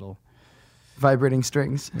tiny little vibrating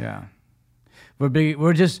strings. Yeah.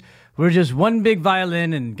 We're just one big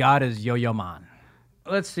violin, and God is Yo-Yo Man.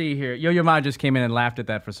 Let's see here. Yo-Yo Ma just came in and laughed at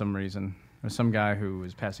that for some reason. There's some guy who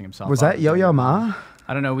was passing himself Was off that Yo-Yo Ma?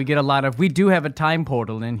 I don't know. We do have a time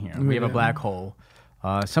portal in here. We have a black hole.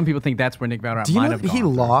 Some people think that's where Nick Vatterott might have gone. He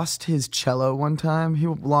lost his cello one time? He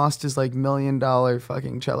lost his $1 million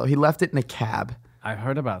fucking cello. He left it in a cab. I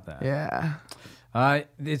heard about that. Yeah.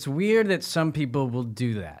 It's weird that some people will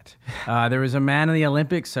do that. There was a man in the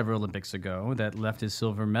Olympics several Olympics ago that left his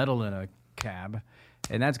silver medal in a cab.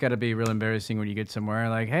 And that's got to be real embarrassing when you get somewhere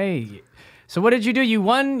like, hey, so what did you do? You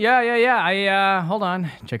won? Yeah. Hold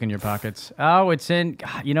on. Checking your pockets. Oh, it's in,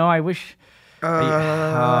 I wish.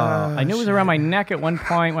 I knew it was around my neck at one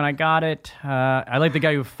point when I got it. I like the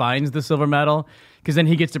guy who finds the silver medal, because then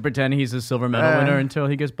he gets to pretend he's a silver medal winner until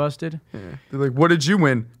he gets busted. Yeah. They're like, what did you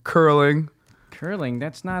win? Curling. Curling,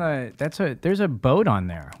 there's a boat on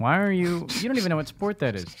there. Why are you don't even know what sport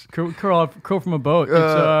that is. Curl from a boat.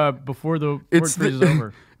 It's before the sport freezes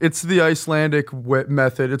over. It's the Icelandic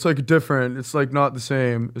method. It's like different. It's like not the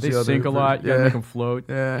same as they the other. They sink a lot. You gotta make them float.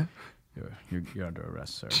 Yeah. You're under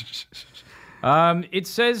arrest, sir. It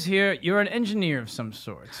says here you're an engineer of some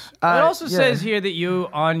sorts. It also says here that you,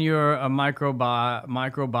 on your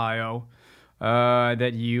microbio,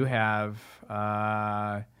 that you have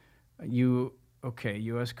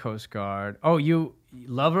U.S. Coast Guard. Oh, you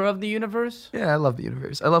lover of the universe? Yeah, I love the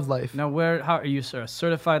universe. I love life. Now, how are you, sir? A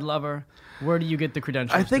certified lover? Where do you get the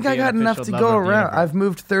credentials? I think I got enough to go around. I've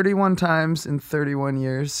moved 31 times in 31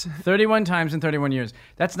 years. 31 times in 31 years.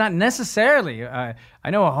 That's not necessarily. I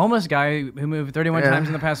know a homeless guy who moved 31 times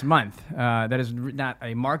in the past month. That is not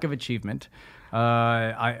a mark of achievement.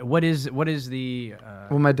 What is the?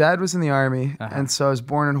 Well, my dad was in the Army, and so I was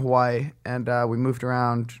born in Hawaii, and we moved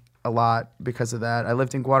around a lot because of that. I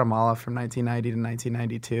lived in Guatemala from 1990 to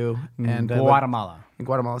 1992, and in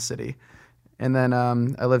Guatemala City, and then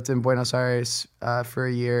I lived in Buenos Aires for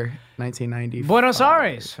a year, 1990. Buenos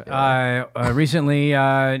Aires. Yeah. Recently,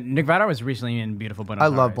 Nick Vatterott was recently in beautiful Buenos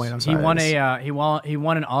Aires. I love Buenos Aires. He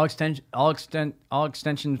won an all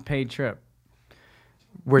extension paid trip.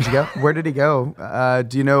 Where'd you go? Where did he go?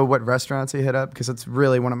 Do you know what restaurants he hit up? Because it's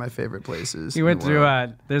really one of my favorite places. He went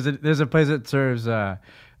to there's a place that serves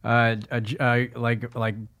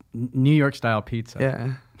like New York style pizza.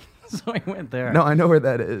 Yeah. So he went there. No, I know where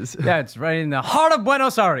that is. Yeah, it's right in the heart of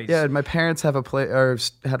Buenos Aires. Yeah, my parents have had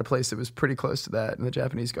a place that was pretty close to that in the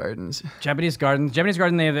Japanese Gardens. Japanese Garden.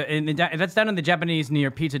 They have that's down in the Japanese near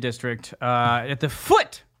Pizza District, at the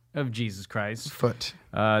foot of Jesus Christ. Foot.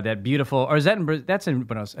 That beautiful, or is that that's in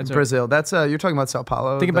Buenos? That's Brazil. That's you're talking about Sao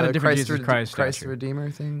Paulo. Think about the a different Christ Jesus Christ Christ the statue. Redeemer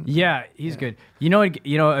thing. Yeah, he's good. You know,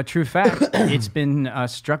 a true fact. It's been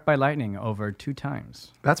struck by lightning over 2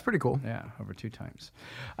 times. That's pretty cool. Yeah, over 2 times.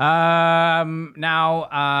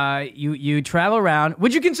 Now, you travel around.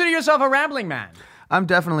 Would you consider yourself a rambling man? I'm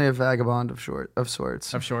definitely a vagabond of sorts.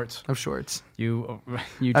 Of shorts. Of shorts. You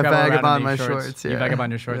I travel around vagabond in my these shorts. You Yeah.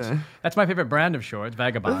 vagabond your shorts. Yeah. That's my favorite brand of shorts.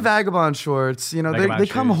 Vagabond. Vagabond shorts. You know, Vagabond they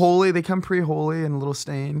come shoes. holy. They come pre-holy and a little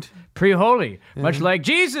stained. Pre-holy, much like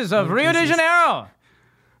Jesus of Rio de Janeiro.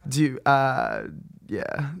 Do you?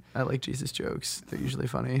 Yeah, I like Jesus jokes. They're usually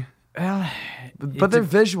funny. Well, But they're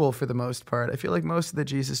visual for the most part. I feel like most of the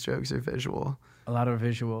Jesus jokes are visual. a lot of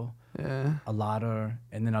visual, Yeah. a lot are,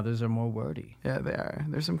 and then others are more wordy. Yeah, they are.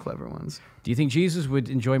 There's some clever ones. Do you think Jesus would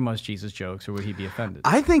enjoy most Jesus jokes, or would he be offended?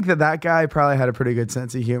 I think that guy probably had a pretty good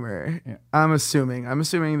sense of humor. Yeah. I'm assuming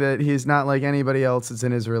that he's not like anybody else that's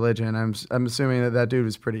in his religion. I'm assuming that dude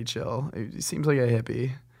was pretty chill. He seems like a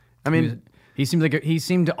hippie. I mean, he seemed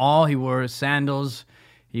he wore sandals.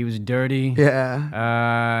 He was dirty.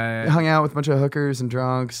 yeah. Hung out with a bunch of hookers and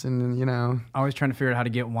drunks, and Always trying to figure out how to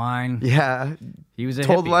get wine. yeah. He was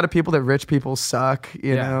Told hippie. a lot of people that rich people suck.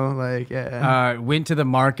 You Yeah. know, like yeah. Went to the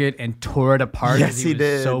market and tore it apart. Yes, 'cause he was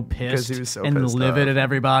did, So 'cause pissed he was so and pissed livid off. at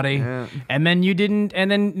everybody. Yeah. And then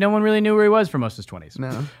and no one really knew where he was for most of his 20s.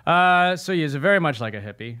 No. So he is very much like a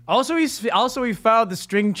hippie. Also, he found the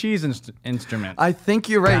string cheese instrument. I think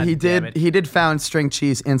you're right. God He damn did. it. He did found string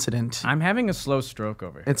cheese incident. I'm having a slow stroke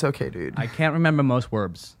over here. It's okay, dude. I can't remember most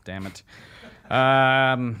words. Damn it.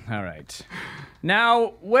 All right.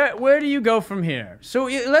 Now, where do you go from here? So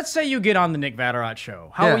let's say you get on the Nick Vatterott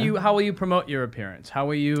show. How will you promote your appearance? How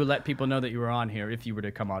will you let people know that you were on here if you were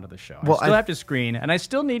to come onto the show? Well, I still have to screen, and I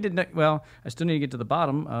still need to. I still need to get to the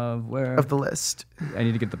bottom of where. Of the list. I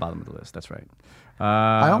need to get to the bottom of the list. That's right.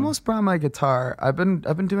 I almost brought my guitar. I've been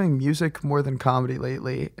doing music more than comedy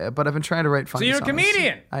lately, but I've been trying to write funny you're a songs.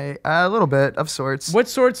 comedian? A little bit of sorts. What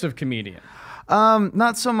sorts of comedian?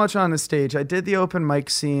 Not so much on the stage. I did the open mic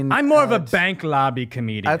scene. I'm more of a bank lobby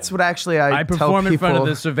comedian. That's what actually I tell perform in front of people.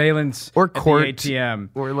 the surveillance Or at court. the ATM.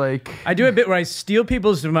 Or like. I do a bit where I steal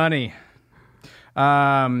people's money.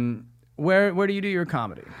 Where do you do your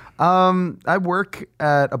comedy? I work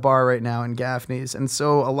at a bar right now in Gaffney's, and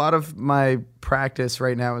so a lot of my practice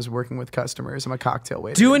right now is working with customers. I'm a cocktail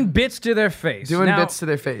waiter. Doing bits to their face. Bits to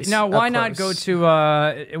their face. Now, up why not go close.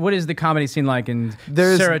 to what is the comedy scene like in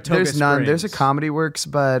Saratoga There's none. Springs? There's a Comedy Works,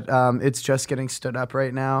 but it's just getting stood up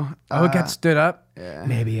right now. Oh, it got stood up. Yeah.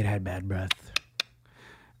 Maybe it had bad breath.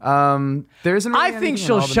 There isn't. Really I think anything in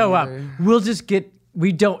she'll Albany show up. either. We'll just get.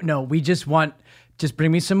 We don't know. We just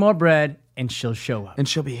bring me some more bread, and she'll show up. And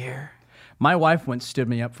she'll be here. My wife once stood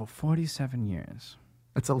me up for 47 years.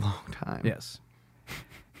 That's a long time. Yes.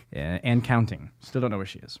 Yeah, and counting. Still don't know where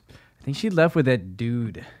she is. I think she left with that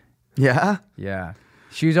dude. Yeah. Yeah.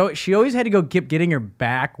 She always had to go keep getting her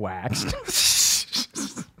back waxed.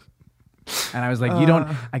 And I was like, but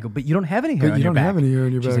you don't have any hair But on you your don't back. have any hair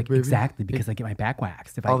on your She's back, like, baby. exactly, because I get my back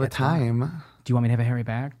waxed. If I All the get to- time. Do you want me to have a hairy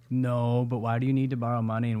back? No, but why do you need to borrow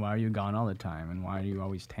money, and why are you gone all the time, and why do you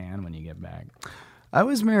always tan when you get back? I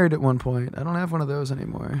was married at one point. I don't have one of those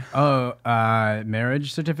anymore. Oh,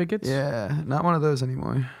 marriage certificates? Yeah, not one of those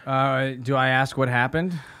anymore. Do I ask what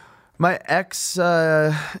happened? My ex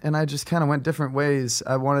and I just kind of went different ways.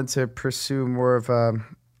 I wanted to pursue more of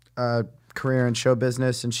a career in show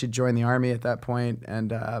business, and she joined the Army at that point,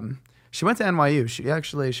 and she went to NYU. She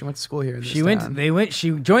went to school here in this town.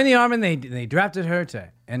 She joined the Army, and they drafted her to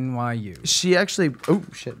NYU. She actually, oh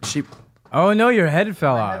shit, she. Oh no, your head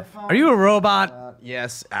fell off. Are you a robot?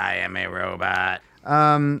 Yes, I am a robot.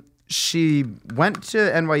 She went to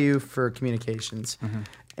NYU for communications,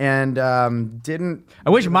 and didn't I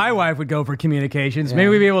wish my wife would go for communications. Maybe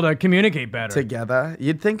we'd be able to communicate better. together.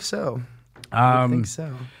 You'd think so. You'd think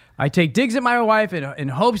so. I take digs at my wife in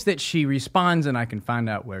hopes that she responds and I can find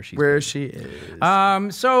out where she's Where she is.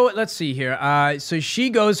 So let's see here. So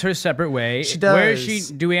she goes her separate way. She does. Where is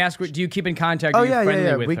she? Do we ask? Do you keep in contact? Oh Are you yeah, friendly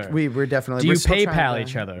yeah. with her? We're definitely. Do you we're still PayPal trying to-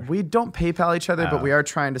 each other? We don't PayPal each other, but we are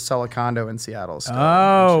trying to sell a condo in Seattle. Still,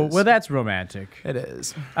 Oh, which is- well, that's romantic. it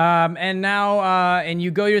is. And now, and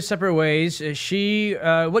you go your separate ways. She,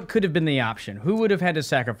 what could have been the option? Who would have had to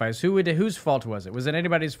sacrifice? Whose fault was it? Was it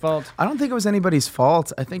anybody's fault? I don't think it was anybody's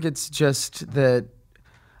fault. I think it's just that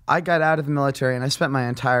I got out of the military and I spent my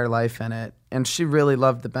entire life in it. And she really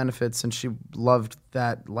loved the benefits and she loved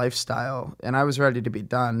that lifestyle. And I was ready to be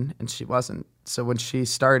done and she wasn't. So when she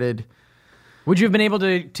started, Would you have been able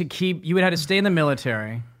to keep? You would have had to stay in the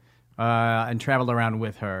military. and travel around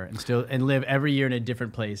with her and live every year in a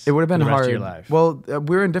different place. It would have been for the hard. rest of your life. Well,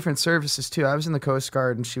 we were in different services too. I was in the Coast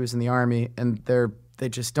Guard and she was in the Army, and they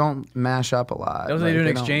just don't mash up a lot. Don't they do an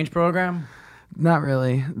exchange program? Not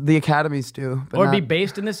really. The academies do, but Or not, be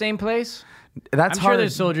based in the same place? That's I'm hard. sure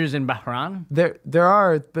there's soldiers in Bahrain. There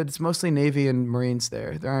are, but it's mostly Navy and Marines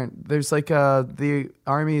there. There aren't. There's like the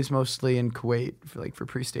Army is mostly in Kuwait for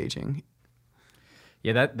pre-staging.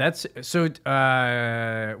 Yeah, that's so.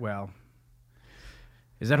 Well,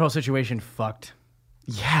 is that whole situation fucked?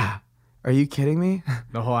 Yeah. Are you kidding me?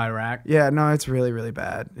 The whole Iraq. Yeah, no, it's really, really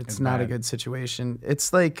bad. It's not bad. a good situation.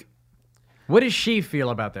 It's like, What does she feel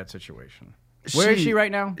about that situation? Where is she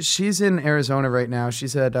right now? She's in Arizona right now.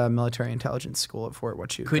 She's at military intelligence school at Fort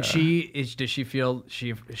Huachuca. Does she feel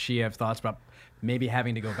she have thoughts about maybe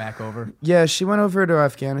having to go back over? Yeah, she went over to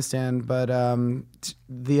Afghanistan, but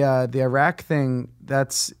the Iraq thing,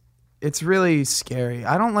 it's really scary.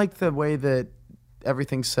 I don't like the way that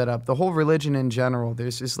everything's set up. The whole religion in general,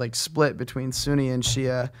 there's this like split between Sunni and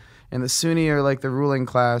Shia, and the Sunni are like the ruling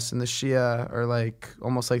class, and the Shia are like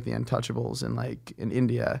almost like the untouchables in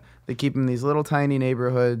India. They keep them in these little tiny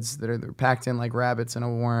neighborhoods they're packed in like rabbits in a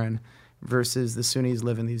warren, versus the Sunnis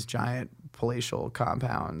live in these giant palatial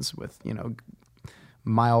compounds with,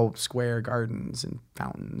 mile square gardens and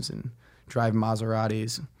fountains and drive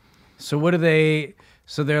Maseratis. So what do they?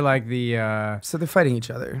 So they're like the. So they're fighting each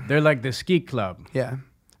other. They're like the ski club. Yeah.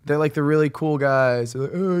 They're like the really cool guys. They're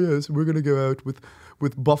like, oh, yes, we're going to go out with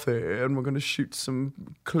Buffy and we're going to shoot some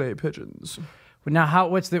clay pigeons. But now,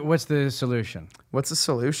 what's the solution? What's the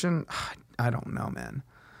solution? I don't know, man.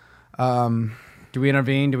 Do we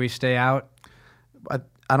intervene? Do we stay out? I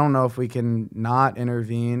don't know if we can not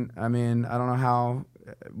intervene. I mean, I don't know how.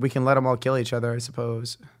 We can let them all kill each other, I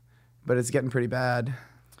suppose. But it's getting pretty bad.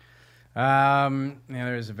 That's the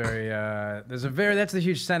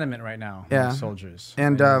huge sentiment right now. Yeah. With soldiers.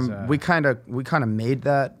 And we kind of made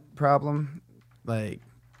that problem. Like,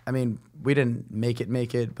 I mean, we didn't make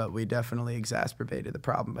it, but we definitely exacerbated the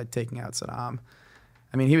problem by taking out Saddam.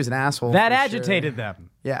 I mean, he was an asshole. That agitated them.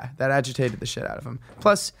 Yeah, that agitated the shit out of him.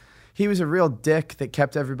 Plus, he was a real dick that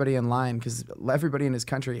kept everybody in line because everybody in his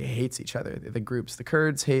country hates each other. The groups, the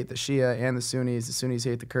Kurds hate the Shia and the Sunnis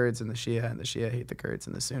hate the Kurds and the Shia hate the Kurds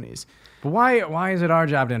and the Sunnis. But why is it our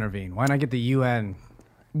job to intervene? Why not get the UN?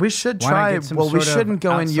 We should Why not try. get some Well, we sort of shouldn't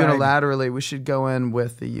go in outside- unilaterally. We should go in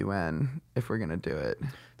with the UN if we're gonna do it.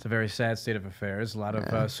 It's a very sad state of affairs. A lot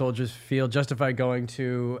of soldiers feel justified going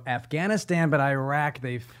to Afghanistan, but Iraq,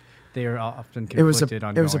 they are often conflicted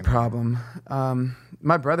on going. It was a problem.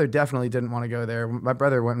 My brother definitely didn't want to go there. My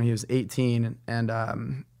brother went when he was 18 and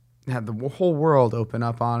had the whole world open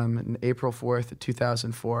up on him on April 4th,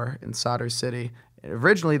 2004 in Sadr City.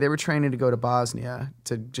 Originally, they were training to go to Bosnia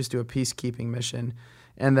to just do a peacekeeping mission.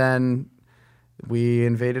 And then we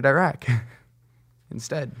invaded Iraq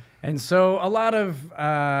instead. And so a lot of,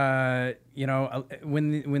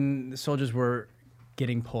 when the soldiers were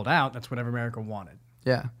getting pulled out, that's what America wanted.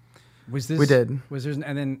 Yeah. Was this? We did. Was there?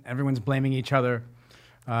 And then everyone's blaming each other.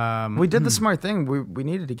 We did the smart thing. We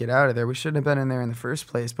needed to get out of there. We shouldn't have been in there in the first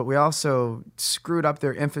place. But we also screwed up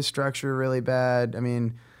their infrastructure really bad. I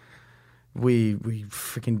mean, we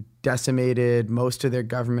freaking decimated most of their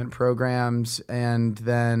government programs, and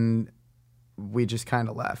then we just kind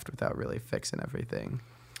of left without really fixing everything.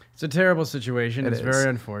 It's a terrible situation. It's is. very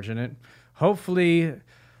unfortunate. Hopefully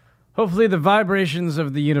the vibrations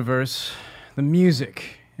of the universe, the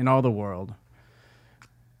music in all the world,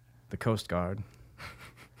 the Coast Guard,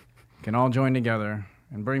 can all join together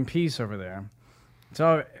and bring peace over there.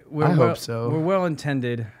 So I hope so. We're well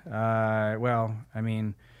intended.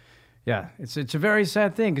 It's a very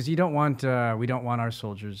sad thing because we don't want our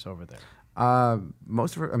soldiers over there. Our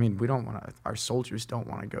soldiers don't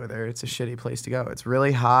want to go there. It's a shitty place to go. It's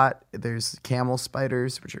really hot. There's camel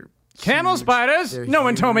spiders, which are Camel huge. spiders? They're No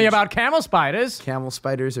one told me huge. about camel spiders. Camel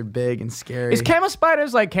spiders are big and scary. Is camel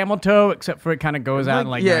spiders like camel toe, except for it kind of goes out in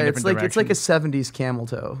like nine different directions? it's like a 70s camel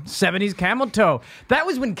toe. 70s camel toe. That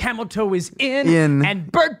was when camel toe was in. And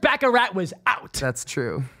Burt Baccarat was out. That's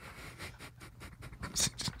true.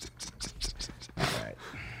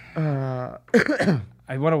 I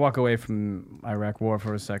want to walk away from Iraq War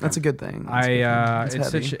for a second. That's a good thing.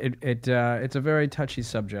 It's a very touchy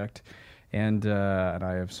subject, and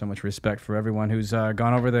I have so much respect for everyone who's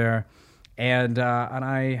gone over there, and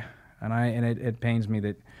it pains me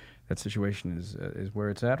that situation is where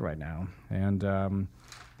it's at right now, and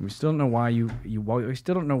we still don't know why we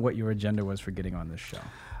still don't know what your agenda was for getting on this show.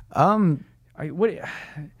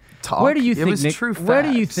 Talk. Where do you It think was Nick, true Where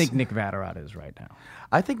do you facts. think Nick Vatterott is right now?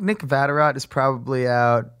 I think Nick Vatterott is probably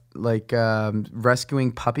out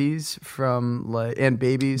rescuing puppies from and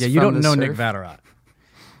babies. Yeah, you from don't the know surf. Nick Vatterott.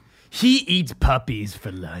 He eats puppies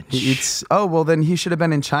for lunch. He eats. Oh well, then he should have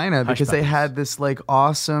been in China because they puppies. had this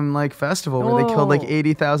awesome festival where they killed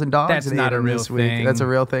 80,000 dogs. That's and not ate a them real this week. thing. That's a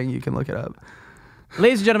real thing. You can look it up.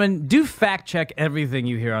 Ladies and gentlemen, do fact check everything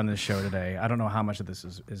you hear on this show today. I don't know how much of this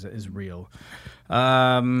is real.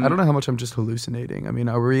 I don't know how much I'm just hallucinating. I mean,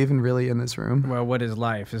 are we even really in this room? Well, what is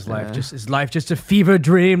life? Is life just a fever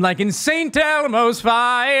dream like in St. Elmo's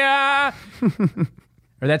fire?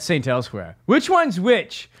 Or that's St. Elsewhere. Which one's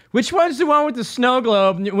which? Which one's the one with the snow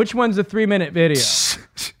globe? And which one's the 3-minute video?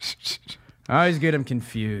 I always get them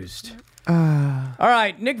confused. All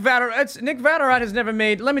right, Nick Vatterott has never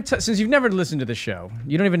made. Let me since you've never listened to the show,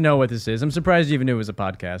 you don't even know what this is. I'm surprised you even knew it was a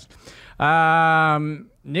podcast.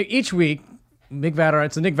 Each week,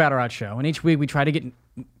 it's the Nick Vatterott show, and each week we try to get.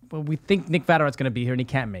 Well, we think Nick Vatterott's going to be here, and he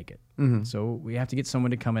can't make it. Mm-hmm. So we have to get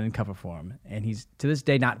someone to come in and cover for him, and he's to this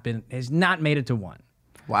day has not made it to one.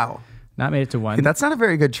 Wow. Not made it to one. That's not a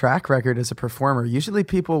very good track record as a performer. Usually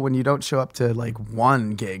people, when you don't show up to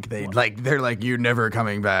one gig, they're like, you're never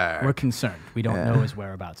coming back. We're concerned. We don't know his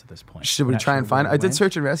whereabouts at this point. Should we try and find? I did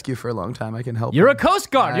search and rescue for a long time. I can help. You're him. a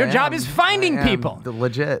Coast Guard. Your job is finding I am people.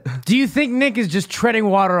 Legit. Do you think Nick is just treading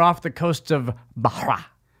water off the coast of Bahra?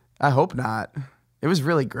 I hope not. It was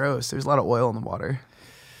really gross. There's a lot of oil in the water.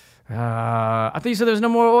 I thought you said there's no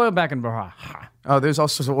more oil back in Bahra. Oh, there's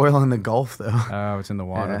also some oil in the Gulf, though. Oh, it's in the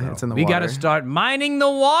water. Yeah, it's in the we water. got to start mining the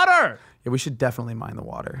water. Yeah, we should definitely mine the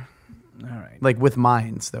water. All right. With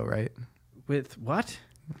mines, though, right? With what?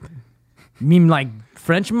 You mean like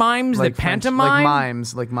French mimes? Like French- pantomime?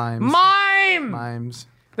 Like mimes. Mimes!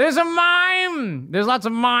 There's a mime! There's lots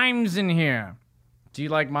of mimes in here. Do you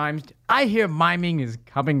like mimes? I hear miming is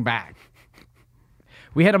coming back.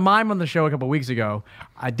 We had a mime on the show a couple weeks ago.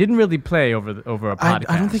 I didn't really play over a podcast.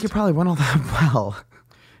 I don't think it probably went all that well.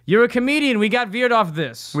 You're a comedian. We got veered off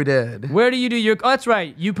this. We did. Where do you do your... Oh, that's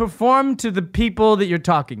right. You perform to the people that you're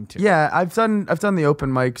talking to. Yeah, I've done the open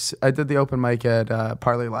mics. I did the open mic at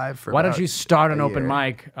Parley Live for Why don't about you start an a open year.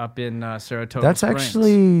 mic up in Saratoga That's Springs?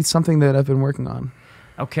 actually something that I've been working on.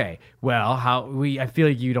 Okay. Well, I feel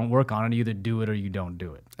like you don't work on it. You either do it or you don't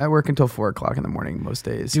do it. I work until 4 o'clock in the morning most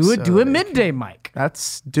days. Do it. so Do a midday mic.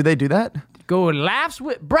 Do they do that? Go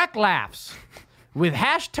Breck laughs with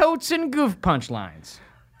hash totes and goof punchlines.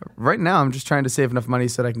 Right now, I'm just trying to save enough money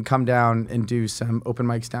so that I can come down and do some open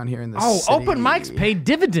mics down here in the city. Open mics pay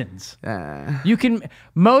dividends. You can.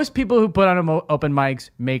 Most people who put on open mics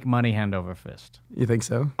make money hand over fist. You think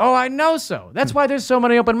so? Oh, I know so. That's why there's so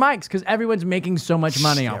many open mics, because everyone's making so much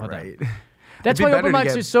money off of right. them. That's It'd why be open better to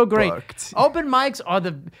mics get are so great. booked. Open mics are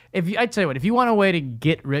I tell you what, if you want a way to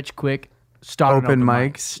get rich quick, start an Open open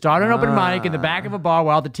mic. mics? Start an open mic in the back of a bar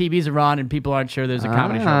while the TVs are on and people aren't sure there's a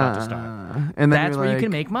comedy show about to start. And then That's you're where you like-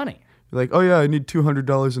 can make money. You're like, oh yeah, I need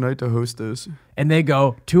 $200 a night to host this. And they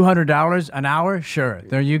go, $200 an hour? Sure.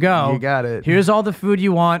 There you go. You got it. Here's all the food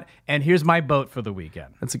you want, and here's my boat for the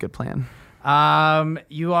weekend. That's a good plan.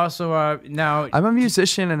 You also are now. I'm a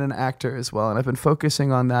musician and an actor as well, and I've been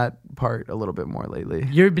focusing on that part a little bit more lately.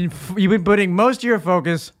 You've been putting most of your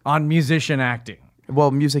focus on musician acting.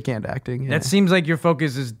 Well, music and acting. Yeah. That seems like your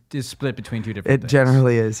focus is split between two different It things.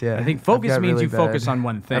 generally is, yeah. I think I've focus got means really you focus bad- on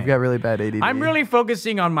one thing. I've got really bad ADD. I'm really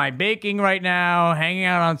focusing on my baking right now, hanging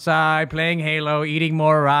out outside, playing Halo, eating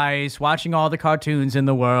more rice, watching all the cartoons in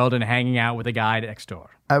the world, and hanging out with a guy next door.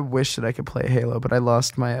 I wish that I could play Halo, but I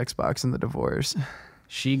lost my Xbox in the divorce.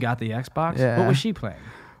 She got the Xbox? Yeah. What was she playing?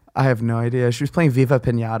 I have no idea. She was playing Viva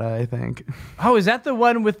Pinata, I think. Oh, is that the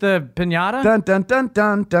one with the pinata? Dun dun dun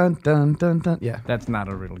dun dun dun dun dun. Yeah, That's not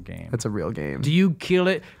a real game. that's a real game. Do you kill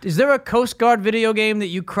it? Is there a Coast Guard video game that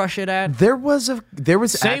you crush it at? There was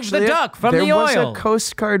Save actually the duck from there the was oil. a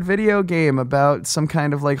Coast Guard video game about some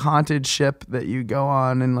kind of haunted ship that you go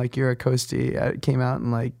on and you're a coastie. It came out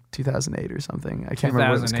in 2008 or something. I can't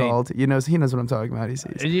remember what it's 2008. called. He knows what I'm talking about. He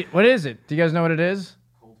sees. What is it? Do you guys know what it is?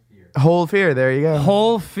 Whole Fear. There you go.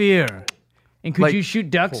 Whole Fear. And could Like- you shoot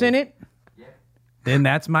ducks in it? Yeah. Then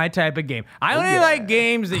that's my type of game. I only like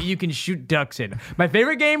games that you can shoot ducks in. My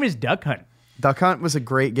favorite game is Duck Hunt. Duck Hunt was a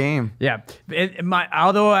great game. Yeah.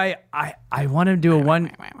 Although I want to do a one.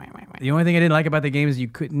 The only thing I didn't like about the game is you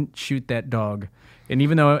couldn't shoot that dog. And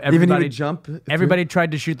even though everybody jump. Everybody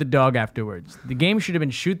tried to shoot the dog afterwards. The game should have been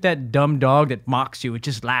shoot that dumb dog that mocks you. It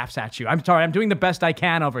just laughs at you. I'm sorry. I'm doing the best I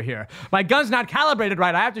can over here. My gun's not calibrated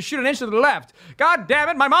right. I have to shoot an inch to the left. God damn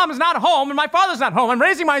it. My mom is not home and my father's not home. I'm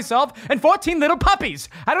raising myself and 14 little puppies.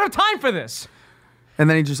 I don't have time for this. And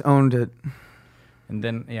then he just owned it. And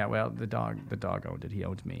then, the dog owed it. He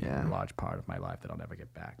owed me a large part of my life that I'll never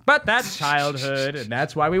get back. But that's childhood, and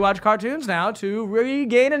that's why we watch cartoons now, to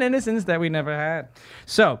regain an innocence that we never had.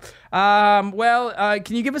 So,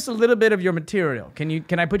 can you give us a little bit of your material?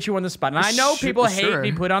 Can I put you on the spot? And I know people hate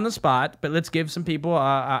me put on the spot, but let's give some people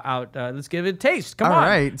let's give it a taste. Come on.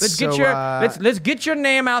 Right. Let's get your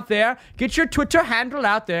name out there. Get your Twitter handle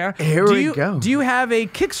out there. Here we go. Do you have a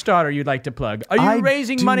Kickstarter you'd like to plug? Are you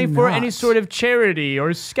raising money for any sort of charity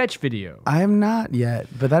or sketch video? I am not yet,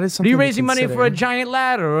 but that is something. Are you raising money for a giant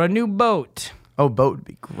ladder or a new boat? Oh, boat would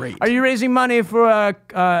be great. Are you raising money for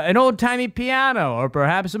an old-timey piano or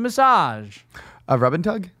perhaps a massage? A rub and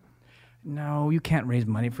tug? No, you can't raise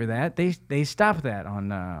money for that. They stopped that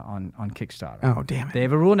on Kickstarter. Oh, damn it. They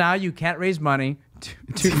have a rule now: you can't raise money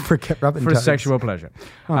for sexual pleasure.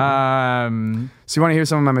 So you want to hear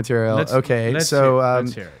some of my material? Let's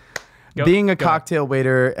hear it. Being a cocktail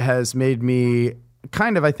waiter has made me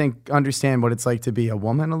kind of, I think, understand what it's like to be a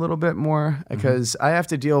woman a little bit more, because I have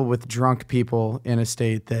to deal with drunk people in a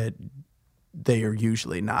state that they are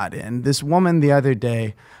usually not in. This woman the other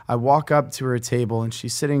day, I walk up to her table and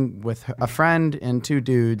she's sitting with a friend and two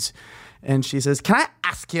dudes, and she says, "Can I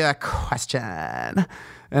ask you a question?"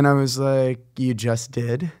 And I was like, "You just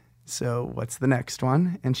did. So what's the next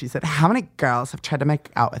one?" And she said, "How many girls have tried to make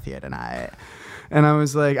out with you tonight?" And I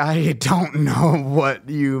was like, "I don't know what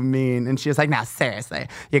you mean." And she was like, "Now, seriously,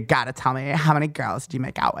 you gotta tell me, how many girls did you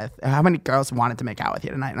make out with? How many girls wanted to make out with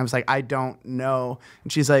you tonight?" And I was like, "I don't know."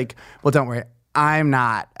 And she's like, "Well, don't worry. I'm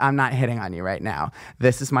not hitting on you right now.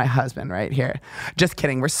 This is my husband right here. Just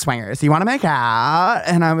kidding. We're swingers. You want to make out?"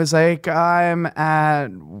 And I was like, "I'm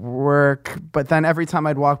at work." But then every time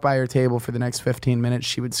I'd walk by her table for the next 15 minutes,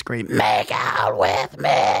 she would scream, "Make out with me."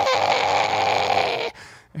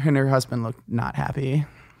 And her husband looked not happy.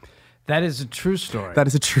 That is a true story. That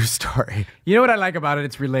is a true story. You know what I like about it?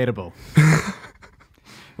 It's relatable.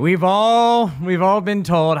 We've all been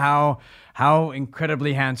told how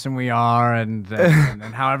incredibly handsome we are, and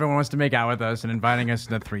how everyone wants to make out with us and inviting us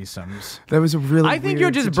to threesomes. That was a really. I think you're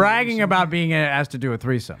just bragging about being asked to do a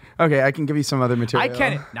threesome. Okay, I can give you some other material. I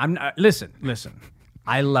can't. Listen.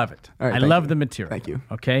 I love it. Right, I love the material. Thank you.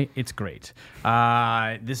 Okay, it's great.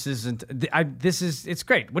 It's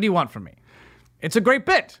great. What do you want from me? It's a great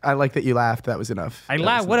bit. I like that you laughed. That was enough. I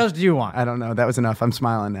laughed. What else do you want? I don't know. That was enough. I'm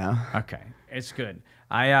smiling now. Okay, it's good.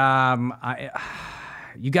 You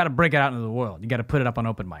got to break it out into the world. You got to put it up on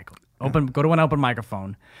open mic. Go to an open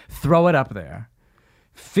microphone, throw it up there,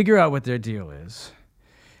 figure out what their deal is.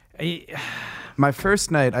 My first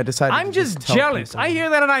night, I decided. I'm just jealous. I hear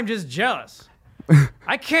that, and I'm just jealous.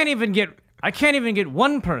 I can't even get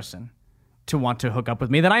one person to want to hook up with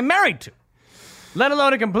me that I'm married to, let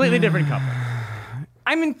alone a completely different couple.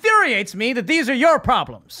 It infuriates me that these are your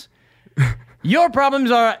problems. Your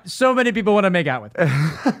problems are so many people want to make out with me.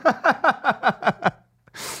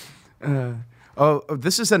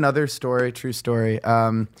 This is another story, true story.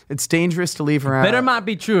 It's dangerous to leave around. Better not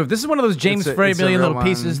be true. If this is one of those James Frey Million Little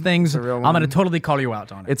Pieces things, I'm going to totally call you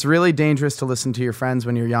out on it. It's really dangerous to listen to your friends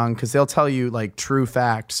when you're young, because they'll tell you like true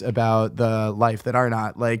facts about the life that are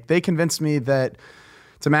not. Like, they convinced me that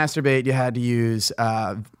to masturbate you had to use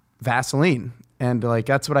Vaseline. And like,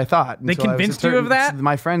 that's what I thought. They convinced you of that?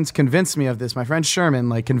 My friends convinced me of this. My friend Sherman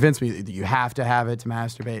convinced me that you have to have it to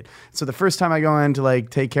masturbate. So the first time I go in to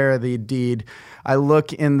take care of the deed, I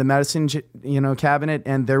look in the medicine cabinet,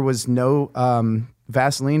 and there was no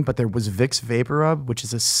Vaseline, but there was Vicks VapoRub, which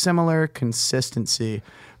is a similar consistency,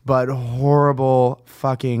 but horrible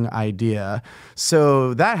fucking idea.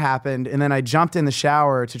 So that happened, and then I jumped in the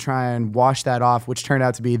shower to try and wash that off, which turned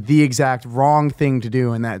out to be the exact wrong thing to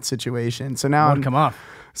do in that situation. So now come off.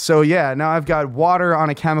 So yeah, now I've got water on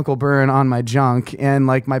a chemical burn on my junk, and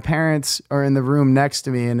my parents are in the room next to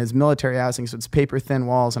me in his military housing, so it's paper thin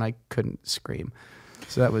walls, and I couldn't scream.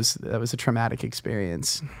 So that was a traumatic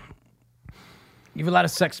experience. You have a lot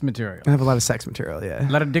of sex material. I have a lot of sex material, yeah.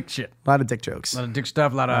 A lot of dick shit. A lot of dick jokes. A lot of dick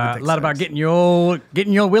stuff. A lot about getting your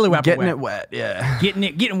willy whapper wet. Getting it wet, yeah.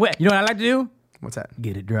 Getting wet. You know what I like to do? What's that?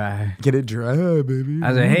 Get it dry. Get it dry, baby.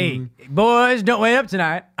 I say, hey, boys, don't wait up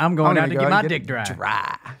tonight. I'm going out to get my dick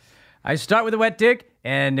dry. I start with a wet dick,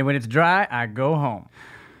 and then when it's dry, I go home.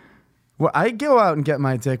 Well, I go out and get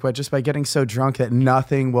my dick wet just by getting so drunk that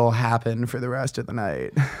nothing will happen for the rest of the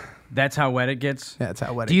night. That's how wet it gets? Yeah, that's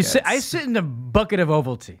how wet it gets. I sit in a bucket of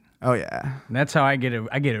Ovaltine. Oh, yeah. And that's how I get it.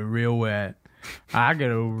 I get it real wet. I get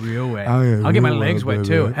it real wet. I'll get my legs wet,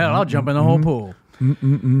 too. Hell, I'll jump in the whole pool.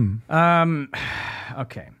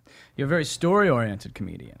 Okay. You're a very story-oriented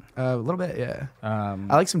comedian. A little bit, yeah.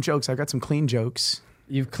 I like some jokes. I've got some clean jokes.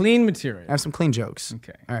 You've clean material. I have some clean jokes.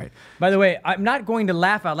 Okay. All right. By the way, I'm not going to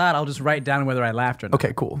laugh out loud. I'll just write down whether I laughed or not.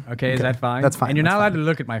 Okay, cool. Okay, is that fine? That's fine. And you're not That's allowed fine. to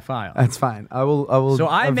look at my file. That's fine. I will So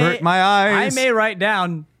avert my eyes. I may write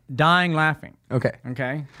down dying laughing. Okay.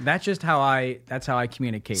 Okay? That's just how I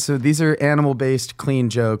communicate. So these are animal-based clean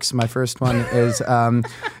jokes. My first one is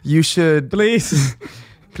you should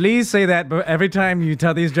Please say that, but every time you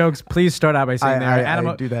tell these jokes, please start out by saying they're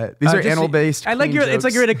animal. I do that. These are just- animal-based. I like clean it's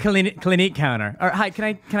like jokes. you're at a Clinique counter. Or, hi,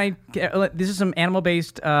 can I? This is some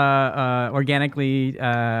animal-based, organically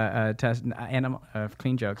test animal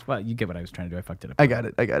clean jokes. Well, you get what I was trying to do. I fucked it up. I got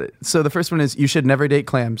it. So the first one is you should never date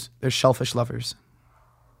clams. They're shellfish lovers.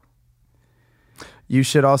 You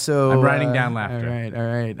should also. I'm writing down laughter. All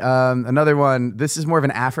right. Another one. This is more of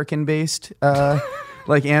an African-based.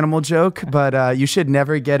 Like animal joke, but you should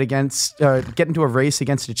never get into a race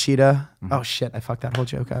against a cheetah. Oh shit, I fucked that whole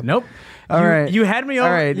joke up. Nope. All right. You had me over.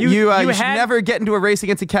 All right. You should never get into a race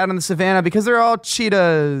against a cat on the savannah because they're all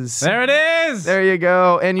cheetahs. There it is. There you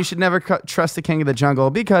go. And you should never trust the king of the jungle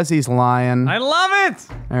because he's lying. I love it.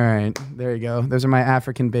 All right. There you go. Those are my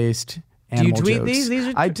African-based animal tweet jokes.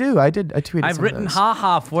 these? I do. I tweeted I've some written of those. "ha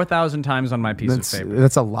ha" 4,000 times on my piece of paper.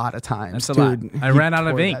 That's a lot of times. That's a dude. lot. I You ran out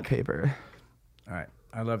of tore ink. that paper. All right.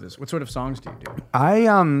 I love this. What sort of songs do you do?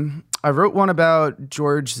 I wrote one about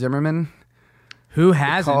George Zimmerman. Who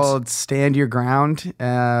hasn't? Called "Stand Your Ground."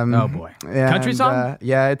 Oh boy, country song?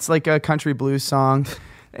 Yeah, it's like a country blues song,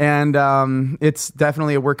 and it's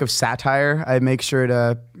definitely a work of satire. I make sure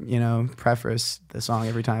to preface the song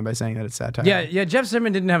every time by saying that it's satire. Yeah. Jeff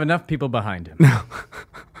Zimmerman didn't have enough people behind him.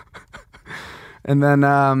 And then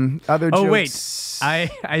other jokes. Oh wait,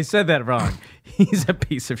 I said that wrong. He's a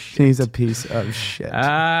piece of shit. He's a piece of shit.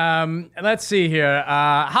 Let's see here.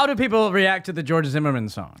 How do people react to the George Zimmerman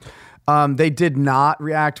song? They did not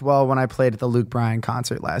react well when I played at the Luke Bryan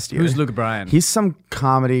concert last year. Who's Luke Bryan? He's some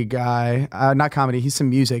comedy guy. Not comedy. He's some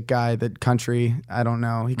music guy that country. I don't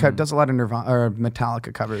know. He does a lot of Nirvana or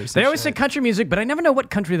Metallica covers. They always say country music, but I never know what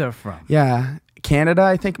country they're from. Yeah. Canada,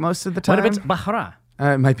 I think, most of the time. What if it's Bahrain?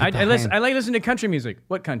 It might be I Bahrain. like listening to country music.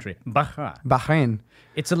 What country? Bahrain. Bahrain.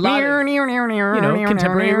 It's a lot of,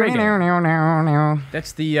 contemporary reggae.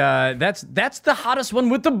 That's the hottest one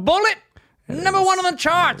with the bullet. Number one on the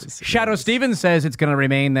charts. Shadow Stevens says it's going to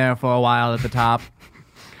remain there for a while at the top.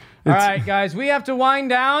 All right, guys, we have to wind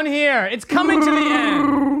down here. It's coming to the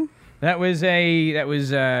end. That was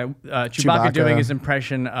Chewbacca doing his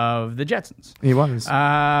impression of the Jetsons. He was.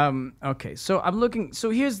 Okay, so I'm looking. So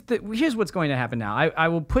here's what's going to happen now. I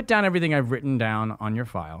will put down everything I've written down on your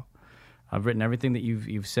file. I've written everything that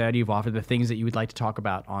you've said. You've offered the things that you would like to talk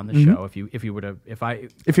about on the show. If you were to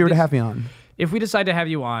have me on. If we decide to have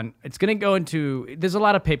you on, it's going to go into. There's a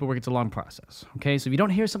lot of paperwork. It's a long process. Okay, so if you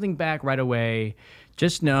don't hear something back right away,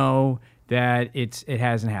 just know that it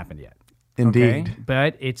hasn't happened yet. Indeed. Okay?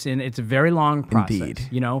 But it's a very long process. Indeed.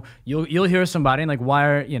 You'll hear somebody and like why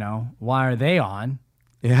are they on?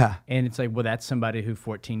 Yeah. And it's like, well, that's somebody who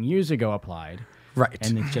 14 years ago applied. Right.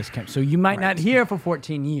 And it just came. So you might not hear for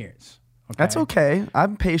 14 years. Okay? That's okay.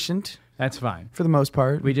 I'm patient That's fine. for the most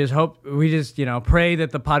part. We just pray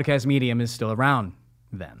that the podcast medium is still around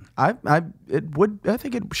then. I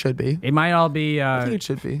think it should be. It might all be. I think it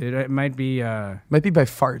should be. It might be. Might be by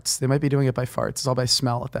farts. They might be doing it by farts. It's all by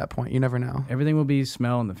smell at that point. You never know. Everything will be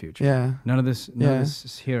smell in the future. Yeah. None of this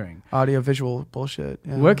is hearing. Audio visual bullshit.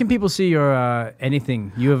 Yeah. Where can people see your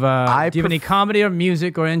anything? You have do you have any comedy or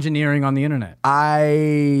music or engineering on the internet?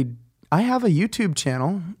 I have a YouTube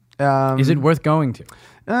channel. Is it worth going to?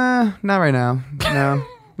 Not right now. No,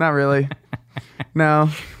 not really. No.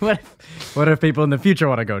 What if people in the future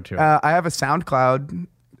want to go to it? I have a SoundCloud.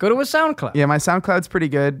 Go to a SoundCloud. Yeah, my SoundCloud's pretty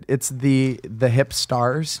good. It's the Hip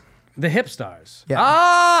Stars. The Hip Stars.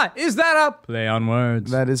 Yeah. Is that a play on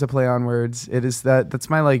words? That is a play on words. It is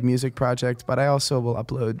that's my like music project, but I also will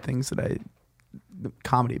upload things that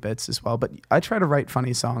comedy bits as well. But I try to write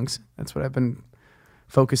funny songs. That's what I've been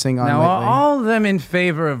focusing on now, lately. are all of them in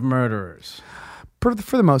favor of murderers? For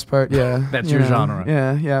the most part, yeah. That's your genre.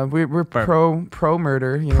 Yeah. We're pro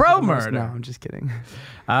murder. Pro murder. No, I'm just kidding.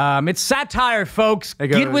 It's satire, folks. It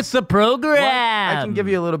Get goes- with the program. I can give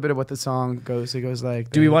you a little bit of what the song goes. It goes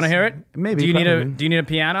like. Do we want to hear it? Maybe. Do you probably. need a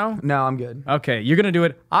piano? No, I'm good. Okay, you're gonna do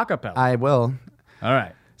it a cappella. I will. All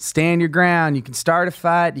right. Stand your ground. You can start a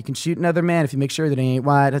fight. You can shoot another man if you make sure that he ain't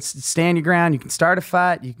white. That's stand your ground. You can start a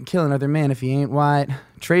fight. You can kill another man if he ain't white.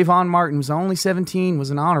 Trayvon Martin was only 17, was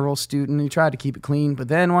an honor roll student. He tried to keep it clean. But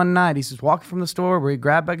then one night, he's just walking from the store where he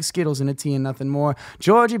grabbed a bag of Skittles and a tea and nothing more.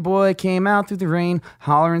 Georgie boy came out through the rain,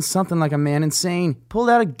 hollering something like a man insane. Pulled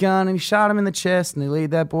out a gun and he shot him in the chest, and they laid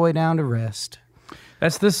that boy down to rest.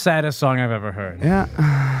 That's the saddest song I've ever heard. Yeah.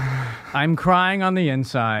 I'm crying on the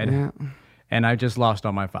inside, and I just lost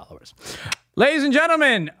all my followers. Ladies and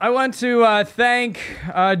gentlemen, I want to thank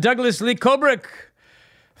Douglas Lee Kobrick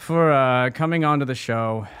for coming onto the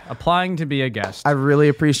show, applying to be a guest. I really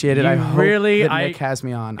appreciate it. I hope that Nick has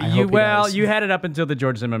me on. You had it up until the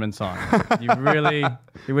George Zimmerman song.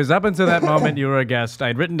 It was up until that moment you were a guest. I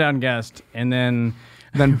had written down guest, and then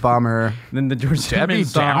bummer. Then the George Zimmerman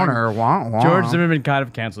song. Downer. Wah, wah. George Zimmerman kind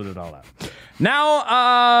of canceled it all out.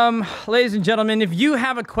 Now, ladies and gentlemen, if you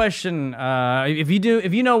have a question, if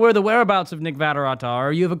you know where the whereabouts of Nick Vatterott are,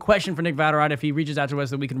 or you have a question for Nick Vatterott, if he reaches out to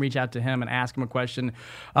us, that we can reach out to him and ask him a question,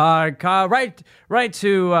 write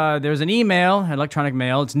to, there's an email, electronic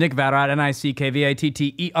mail, it's Nick Vatterott,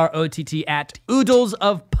 NICKVATTEROTT at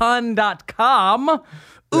oodlesofpun.com.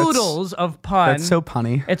 Oodles of pun. That's so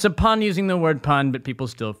punny. It's a pun using the word pun, but people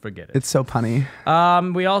still forget it. It's so punny.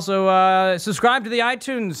 We also subscribe to the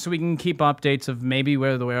iTunes so we can keep updates of maybe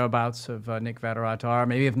where the whereabouts of Nick Vatterott are.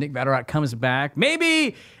 Maybe if Nick Vatterott comes back.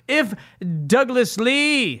 Maybe if Douglas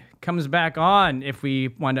Lee comes back on, if we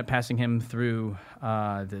wind up passing him through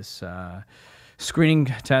this screening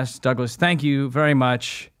test. Douglas, thank you very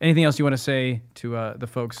much. Anything else you want to say to the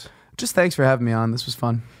folks? Just thanks for having me on. This was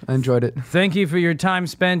fun. I enjoyed it. Thank you for your time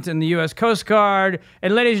spent in the U.S. Coast Guard.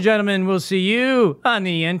 And ladies and gentlemen, we'll see you on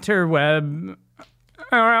the interweb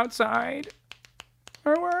or outside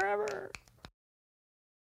or wherever.